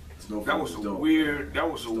Snowfall? Snowfall That was is a dope. weird.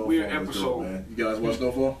 That was a Snowfall weird is dope, episode. man. You guys watch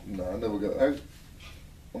Snowfall? Nah, I never got.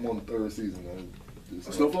 I'm on the 3rd season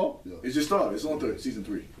now. Snowfall? Yeah. It just started. It's on season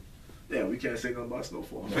 3. Yeah, we can't say nothing about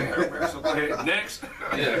Snowfall. So go ahead. Next.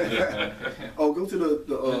 Yeah. Oh, go to The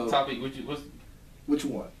the topic, what's which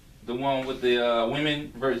one? the one with the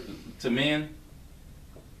women versus to men?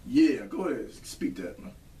 Yeah, go ahead. Speak that,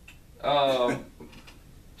 man.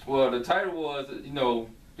 Well, the title was,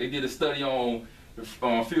 they did a study on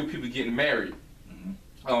few people getting married.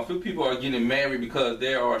 Few people are getting married because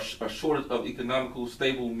there are a shortage of economical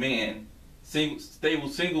stable men,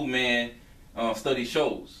 single man. Study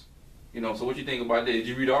shows. So what you think about that? Did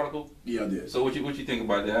you read the article? Yeah, I did. So what you think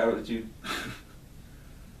about that? How did you?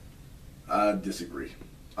 I disagree.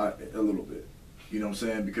 A little bit. You know what I'm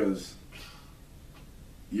saying? Because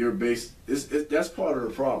you're based. That's part of the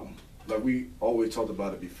problem. Like we always talked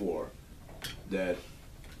about it before, that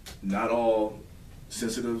not all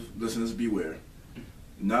sensitive listeners beware.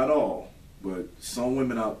 Not all, but some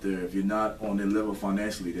women out there, if you're not on their level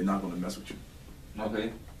financially, they're not going to mess with you.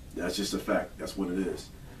 Okay. That's just a fact. That's what it is.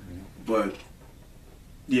 But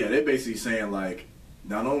yeah, they're basically saying like,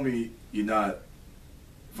 not only you're not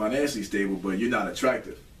financially stable, but you're not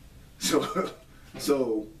attractive.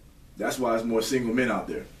 So that's why there's more single men out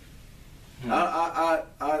there.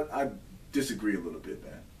 I disagree a little bit,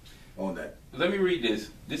 man, on that. let me read this.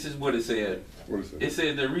 This is what it said. What is it? It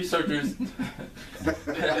said the researchers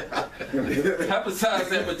hypothesized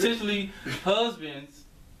that potentially husbands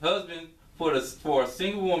for a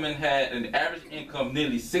single woman had an average income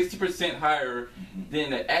nearly 60% higher than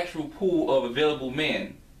the actual pool of available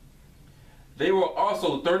men. They were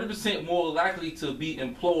also 30% more likely to be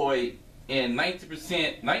employed and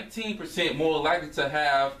 19% more likely to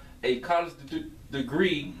have a college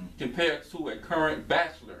degree compared to a current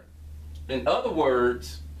bachelor. In other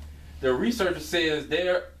words, the researcher says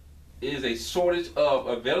there is a shortage of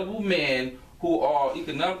available men who are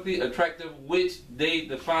economically attractive, which they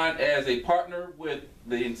define as a partner with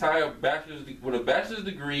a bachelor's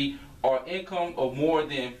degree or income of more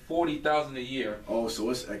than $40,000 a year. Oh, so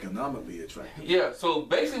it's economically attractive. Yeah. So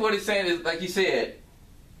basically, what it's saying is, like you said,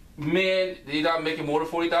 men, they're not making more than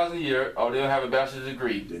 $40,000 a year, or they don't have a bachelor's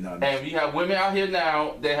degree. And we have women out here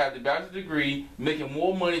now that have the bachelor's degree making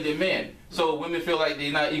more money than men. So women feel like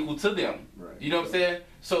they're not equal to them. Right. You know what I'm saying?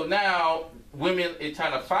 So now women are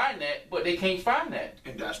trying to find that, but they can't find that.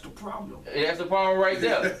 And that's the problem. And that's the problem right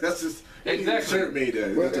there. That's just Exactly. Shirt made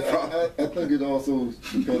that. But That's the problem. I think it also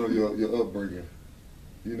depends on your upbringing.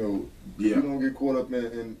 You know, Yeah. you don't get caught up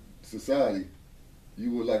in society.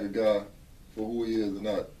 You would like a guy for who he is and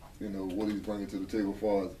not, you know, what he's bringing to the table as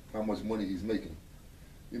far as how much money he's making.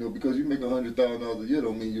 You know, because you make $100,000 a year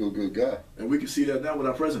don't mean you're a good guy. And we can see that now with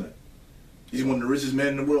our president. He's one of the richest men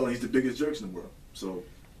in the world, and he's the biggest jerks in the world. So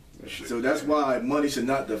that's why money should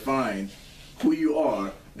not define who you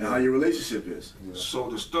are and how your relationship is. Yeah. So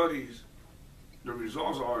the studies, the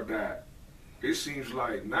results are that it seems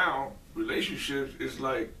like now relationships is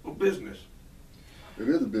like a business. It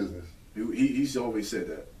is a business. He's always said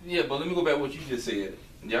that. Yeah, but let me go back to what you just said.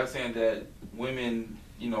 Y'all saying that women,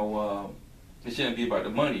 you know, it shouldn't be about the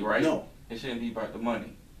money, right? No. It shouldn't be about the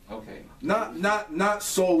money. Okay. Not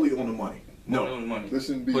solely on the money. Not No. on the money. This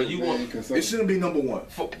shouldn't be But the you main want- It concern. shouldn't be number one.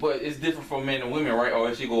 But it's different for men and women, right? Or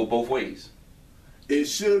it should go both ways. It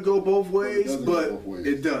should go both ways, doesn't but go both ways.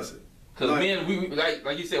 it doesn't. Because Like- men, we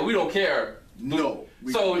like you said, we don't care. No.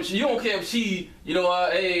 So you don't care if she, you know,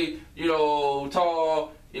 hey, you know,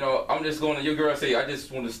 tall, you know, I'm just going to, your girl say, I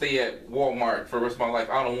just want to stay at Walmart for the rest of my life.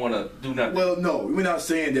 I don't want to do nothing. Well, no, we're not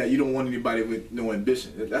saying that you don't want anybody with no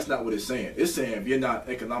ambition. That's not what it's saying. It's saying if you're not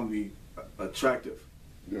economically attractive.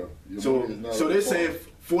 Yeah. Your So money is not so a they're part. saying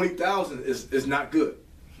 40,000 is not good.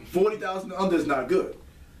 40,000 under is not good.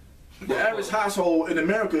 The average household in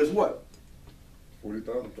America is what?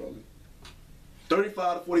 40,000 probably.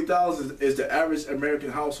 35 to 40,000 is the average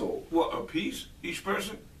American household What, a piece, each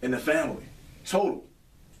person? in the family total.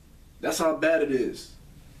 That's how bad it is.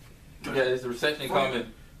 Yeah, is the recession coming?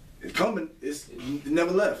 It's coming. It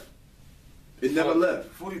never left. It never left.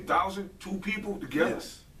 40,000, two people together?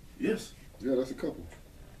 Yes. Yes. Yeah, that's a couple.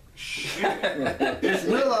 Shit. It's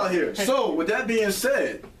real out here. So, with that being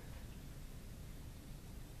said,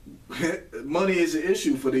 money is an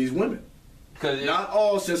issue for these women. Because Not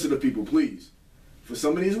all sensitive people, please. For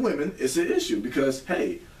some of these women, it's an issue because,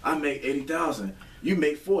 hey, I make 80,000, you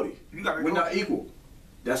make 40. You gotta We're go. not equal.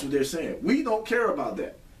 That's what they're saying. We don't care about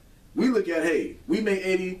that. We look at, hey, we make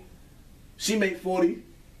 80, she make 40.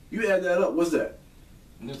 You add that up, what's that?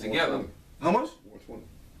 do together. How much? 120.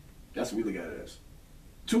 That's what we look at it as.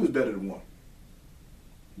 2 is better than 1.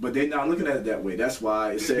 But they're not looking at it that way. That's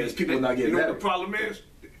why it says people are not getting You know what married. the problem is?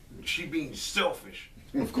 She being selfish.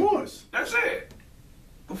 Of course. That's it.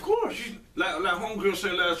 Of course. She's like homegirl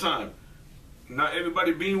said last time. Not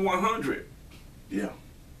everybody being 100. Yeah.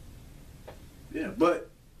 Yeah, but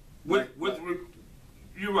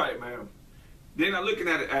You're right, man. They're not looking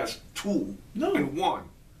at it as 2 No. and 1.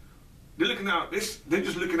 They're looking at this. They're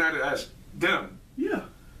just looking at it as them. yeah.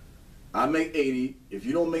 I make 80. If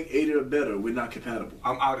you don't make 80 or better, we're not compatible.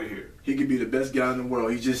 I'm out of here. He could be the best guy in the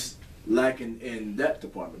world. He's just lacking in that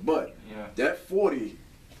department. But Yeah. that 40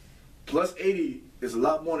 plus 80 is a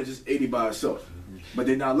lot more than just 80 by itself. But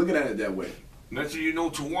they're not looking at it that way. Next thing you know,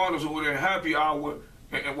 Tawana's over there happy hour,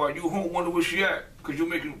 and while you home wonder where she at, because you're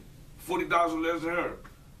making $40,000 less than her.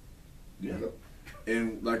 Yeah. Yep.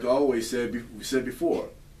 And like I always said, we said before,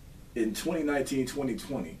 in 2019,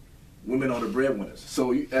 2020, women are the breadwinners.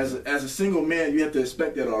 So you, as a single man, you have to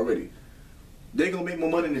expect that already. They're gonna make more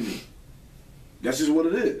money than me. That's just what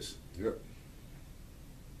it is. Yep.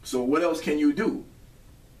 So what else can you do?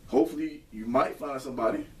 Hopefully, you might find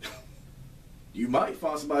somebody. You might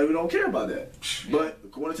find somebody who don't care about that. But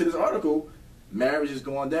according to this article, marriage is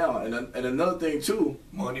going down. And another thing too,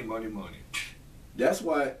 Money, money, money. that's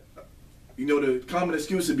why, you know, the common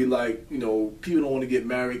excuse would be like, you know, people don't want to get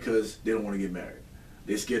married because they don't want to get married.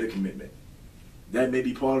 They're scared of commitment. That may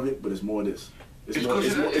be part of it, but it's more of this. It's more of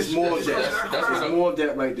that. It's more of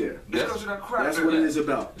that right there. Because of that crap. That's what it is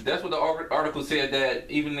about. That's what the article said, that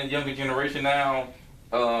even the younger generation now,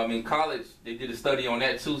 in college, they did a study on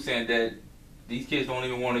that too, saying that these kids don't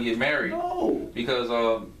even want to get married. No. Because,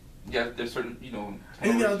 there's certain,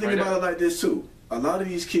 And you gotta think about it like this too. A lot of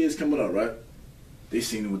these kids coming up, right? They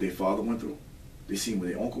seen what their father went through. They seen what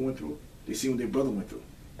their uncle went through. They seen what their brother went through.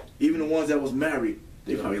 Even the ones that was married,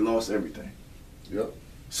 they probably lost everything. Yep.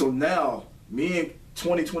 So now, me and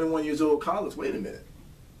 20, 21 years old, college, wait a minute.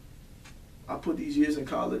 I put these years in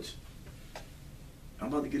college. I'm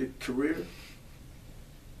about to get a career.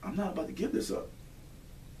 I'm not about to give this up.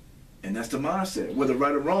 And that's the mindset. Whether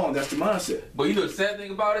right or wrong, that's the mindset. But you know the sad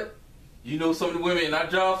thing about it? Some of the women in our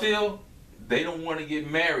job field, they don't want to get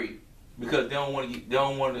married because they don't want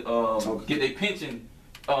to get their pension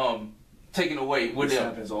taken away with This them.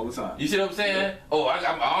 happens all the time. You see what I'm saying? Yeah. Oh, I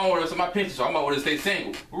don't want to my pension, so I'm about to stay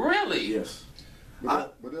single. Really? Yes.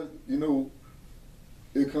 But that,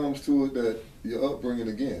 it comes to it that your upbringing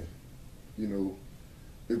again.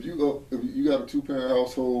 If you got a 2-parent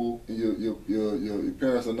household and your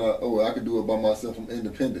parents are not, I can do it by myself, I'm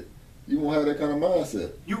independent. You won't have that kind of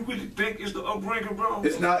mindset. You really think it's the upbringing, bro?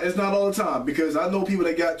 It's not all the time, because I know people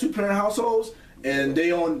that got 2-parent households and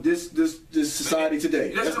they on this society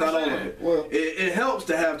today. That's not all of it. Well, it helps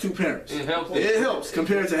to have 2 parents. It helps. It helps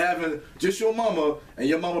compared to having just your mama, and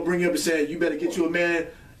your mama bring you up and saying you better get you a man,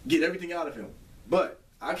 get everything out of him. But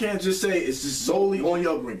I can't just say it's just solely on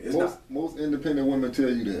your upbringing. It's not. Most independent women tell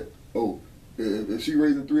you that. Oh, if she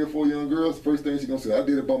raising 3 or 4 young girls, first thing she gonna say, I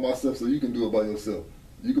did it by myself, so you can do it by yourself.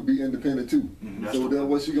 You could be independent too. Mm-hmm. So then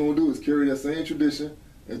what she gonna do is carry that same tradition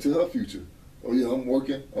into her future. Oh yeah, I'm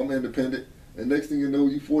working, I'm independent, and next thing you know,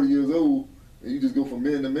 you 40 years old, and you just go from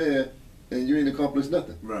man to man, and you ain't accomplished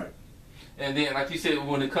nothing. Right. And then, like you said,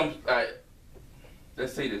 when it comes,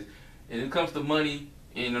 let's say this, and it comes to money,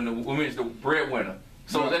 and the woman is the breadwinner.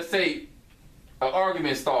 So let's say an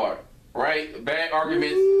argument start, right? Bad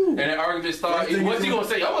arguments, and an argument start. What's she gonna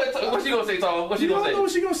say? What's she gonna say, Tom? What's she gonna say? I know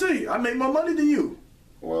what she gonna say. I make more money than you.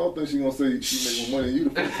 Well, I don't think she gonna say she make more money than you.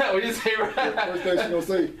 The What you say, right? first thing she gonna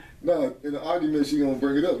say, nah, in the argument she gonna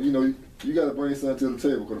bring it up. You gotta bring something to the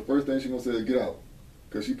table, because the first thing she gonna say is get out.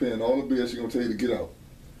 Because she paying all the bills, she gonna tell you to get out.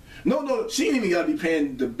 No, she ain't even gotta be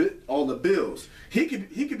paying all the bills. He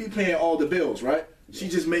could be paying all the bills, right? She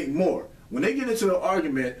just make more. When they get into an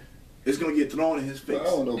argument, it's gonna get thrown in his face. But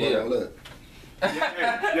I don't know about all that.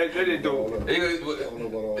 That didn't do. I don't know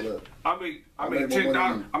about all that. I make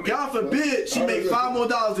 $10. God forbid she make $5 more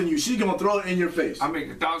than you. She gonna throw it in your face. I make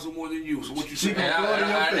 1,000 more than you. So what you She say? gonna throw it in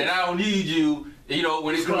your face. And I don't need you.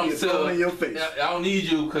 When it comes to thrown in your face. I don't need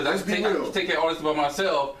you because I can take care of all this by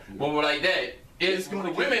myself. When we're like that, it's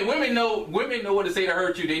gonna women know what to say to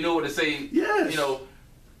hurt you. They know what to say. Yes. They know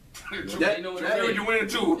what you win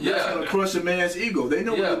too. Yeah. That's gonna crush a man's ego. They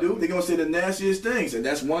know what to do. They're gonna say the nastiest things, and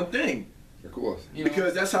that's one thing. Of course.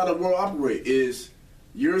 Because that's how the world operates. Is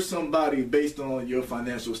you're somebody based on your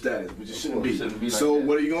financial status, which it shouldn't be. Like so that.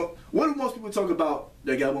 What do most people talk about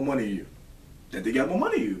that got more money than you? That they got more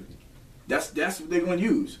money than you. That's what they're gonna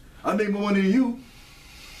use. I make more money than you.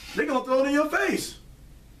 They're gonna throw it in your face.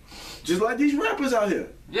 Just like these rappers out here.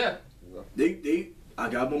 Yeah. I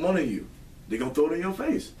got more money than you. They're gonna throw it in your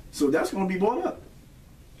face. So that's gonna be brought up.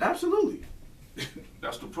 Absolutely.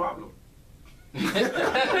 That's the problem. We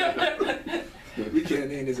can't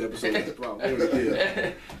name this episode That's the Problem.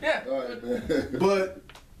 Yeah. All right, man. But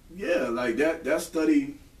yeah, like that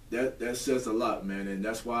study that says a lot, man, and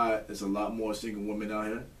that's why there's a lot more single women out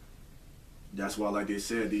here. That's why, like they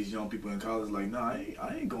said, these young people in college, like, nah,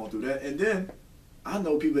 I ain't going through that. And then I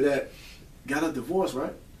know people that got a divorce,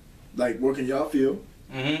 right? Like working y'all field,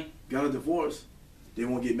 got a divorce, they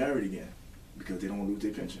won't get married again because they don't want to lose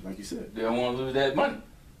their pension, like you said. They don't want to lose that money.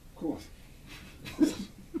 Of course.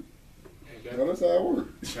 That's how it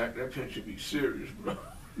works. That pension be serious, bro.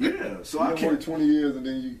 Yeah, so you I can't. work 20 years and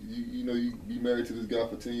then you be married to this guy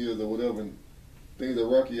for 10 years or whatever, and things are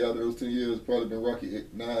rocky out of those 10 years. Probably been rocky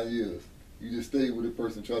 9 years. You just stay with the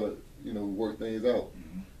person, try to work things out.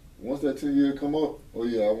 Once that 10 year come up, oh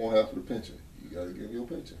yeah, I won't have for the pension. You gotta give your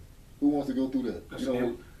pension. Who wants to go through that? That's you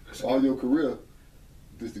know, all your career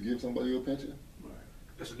just to give somebody your pension. Right.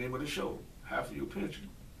 That's the name of the show. Half of your pension.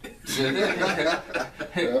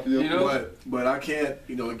 But I can't,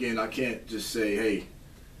 again, I can't just say, hey,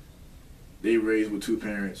 they raised with 2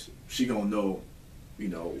 parents. She gonna know,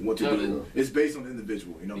 what to do. It's based on the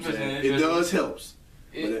individual. You know what I'm saying? It does helps,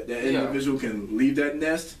 but that individual can leave that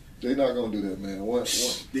nest. They're not gonna do that, man.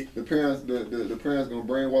 The parents gonna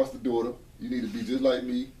brainwash the daughter. You need to be just like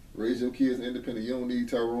me. Raise your kids independent. You don't need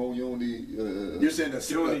Tyrone. You don't need. You're saying that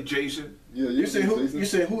You don't need Jason. Yeah, you saying who? Jason. You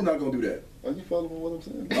saying who not gonna do that? Are you following what I'm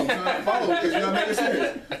saying? I'm trying to follow because you're not making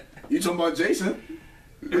sense. You talking about Jason?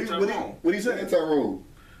 What he saying? Tyrone.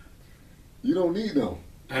 You don't need them.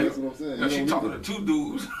 That's what I'm saying. Now You she don't talking need to them. two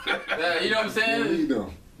dudes. Yeah, you know what I'm You don't saying? need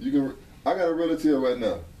them. You can. I got a relative right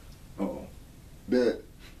now Oh, that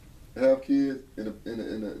have kids, and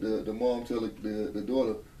the mom tell the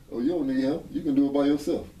daughter, "Oh, you don't need him. You can do it by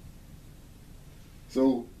yourself."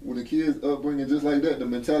 So when the kids upbringing just like that, the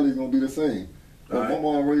mentality's gonna be the same. But my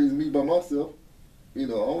mom raised me by myself. You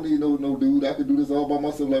know, I don't need no dude. I can do this all by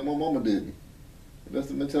myself like my mama did. That's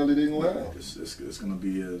the mentality they gonna have. it's gonna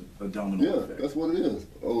be a domino Yeah, effect. that's what it is.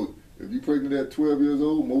 Oh, if you pregnant at 12 years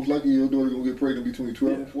old, most likely your daughter gonna get pregnant between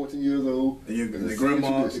 12 and 14 years old. And It's the the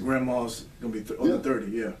grandma's same gonna be under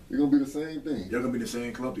 30. Yeah, It's gonna be the same thing. y'all gonna be in the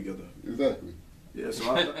same club together. Exactly. Yeah, so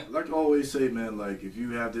I like I always say, man, like if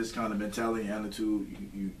you have this kind of mentality and attitude,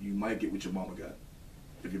 you might get what your mama got.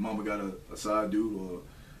 If your mama got a side dude or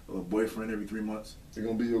a boyfriend every 3 months, It's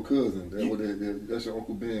gonna be your cousin. That's your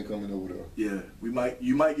Uncle Ben coming over there. yeah, you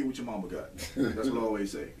might get what your mama got. That's what I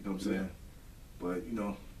always say. You know what I'm saying? But you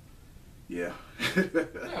know, yeah.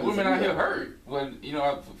 Yeah, women out here hurt. When you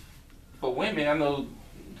know, for women, I know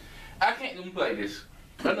I can't. Let me play this.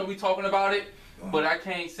 I know we talking about it. But I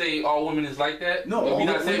can't say all women is like that. No, we're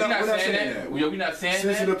not we're saying not that. saying that. We're not saying that.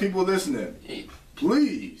 Sensitive people listening,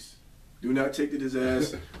 please do not take it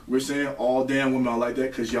as we're saying all damn women are like that,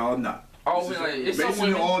 because y'all not. All women like it's some Based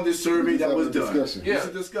women. on this survey that was done. Discussion. Yeah. It's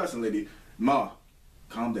a discussion, lady. Ma,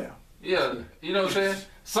 calm down. Yeah, you know what I'm saying.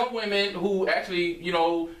 Some women who actually, you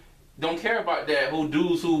know, don't care about that. Who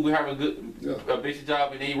dudes who have a basic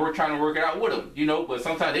job and they were trying to work it out with them, you know. But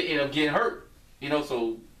sometimes they end up getting hurt, you know.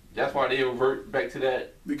 So that's why they revert back to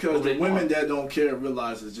that. Because the women that don't care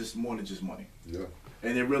realize it's just more than just money. Yeah.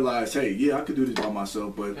 And they realize, hey, yeah, I could do this by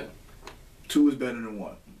myself, but two is better than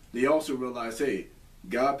one. They also realize, hey,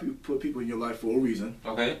 God put people in your life for a reason.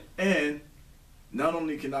 Okay. And not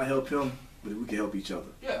only can I help him, but we can help each other.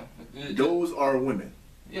 Yeah. Those are women.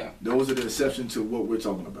 Yeah. Those are the exception to what we're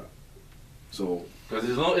talking about. So. Because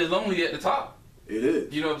it's lonely at the top. It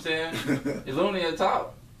is. You know what I'm saying? It's lonely at the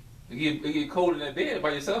top. It get cold in that bed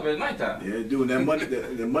by yourself at nighttime. Yeah, dude, that money,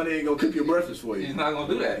 the money ain't gonna cook your breakfast for you. He's not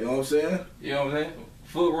gonna do that. You know what I'm saying? You know what I'm saying?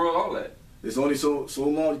 Foot roll, all that. It's only so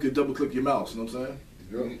long you could double click your mouse. You know what I'm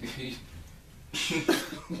saying? Yeah.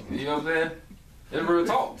 You know what I'm saying? That's real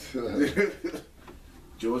talk.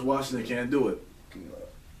 George Washington can't do it.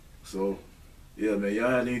 So, yeah, man. Y'all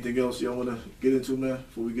had anything else y'all want to get into, man,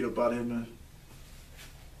 before we get up out of here, man?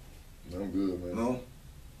 I'm good, man. No?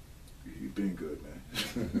 You've been good,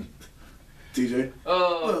 man. TJ?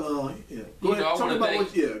 Yeah. Yeah. Go ahead. I Talk wanna about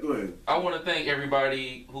thank- yeah, go ahead. I want to thank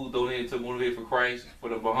everybody who donated to Motivate for Christ for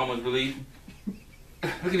the Bahamas relief.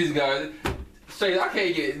 Look at these guys. Straight, I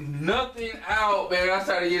can't get nothing out, man. I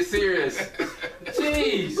started to get serious.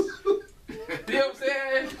 Jeez. You know what I'm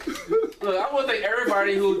saying? Look, I want to thank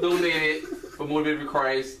everybody who donated for Motivate for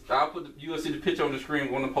Christ. You'll see the picture on the screen.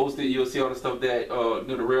 We're going to post it. You'll see all the stuff that, the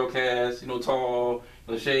Railcast, Tall,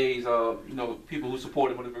 the Shades, people who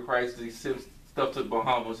supported Motivate for Christ. They sent stuff to the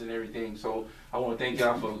Bahamas and everything. So I want to thank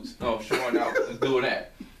y'all for showing out and doing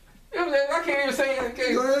that. You know what I'm saying? I can't even say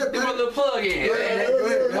it. Go ahead, Get my little plug in. Go ahead.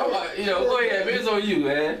 Go ahead, man. It's on you,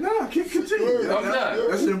 man. No, continue. I'm done.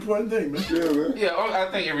 That's the important thing, man. Yeah, man. Yeah, I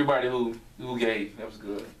thank everybody who gave. That was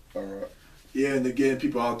good. All right. Yeah, and again,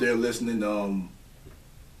 people out there listening,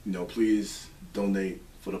 please donate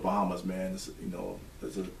for the Bahamas, man. It's,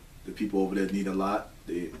 the people over there need a lot.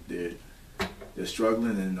 They're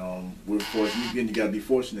struggling, and we're fortunate. Again, you got to be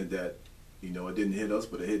fortunate that it didn't hit us,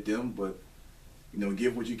 but it hit them. But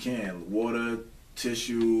give what you can: water,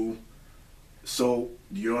 tissue, soap,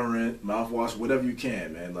 deodorant, mouthwash, whatever you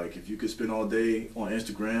can, man. Like if you could spend all day on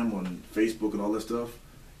Instagram, on Facebook, and all that stuff,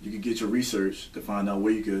 you could get your research to find out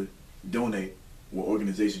where you could donate, what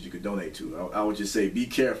organizations you could donate to. I would just say be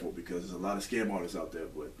careful, because there's a lot of scam artists out there.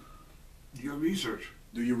 But Your research.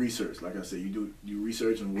 do your research. Like I said, you do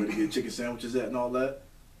research on where to get chicken sandwiches at and all that,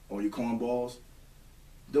 or your cornballs.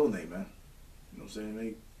 Donate, man. You know what I'm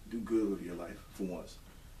saying? Do good with your life for once.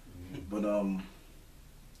 But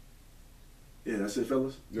yeah, that's it,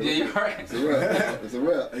 fellas. Yeah, you're right. It's a wrap. It's a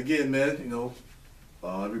wrap. Again, man,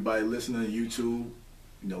 everybody listening to YouTube,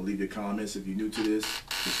 leave your comments. If you're new to this,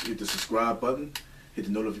 just hit the subscribe button, hit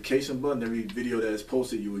the notification button. Every video that is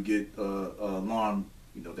posted, you will get an alarm,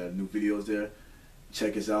 that new videos there.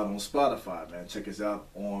 Check us out on Spotify, man. Check us out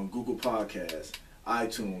on Google Podcasts,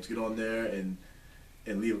 iTunes. Get on there and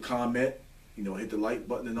leave a comment. you know, hit the like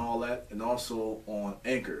button and all that, and also on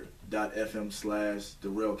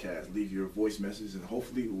anchor.fm/TheRailcast. Leave your voice message, and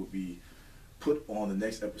hopefully it will be put on the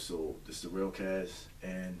next episode. This is The Railcast,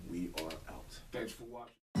 and we are out. Thanks for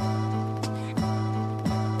watching.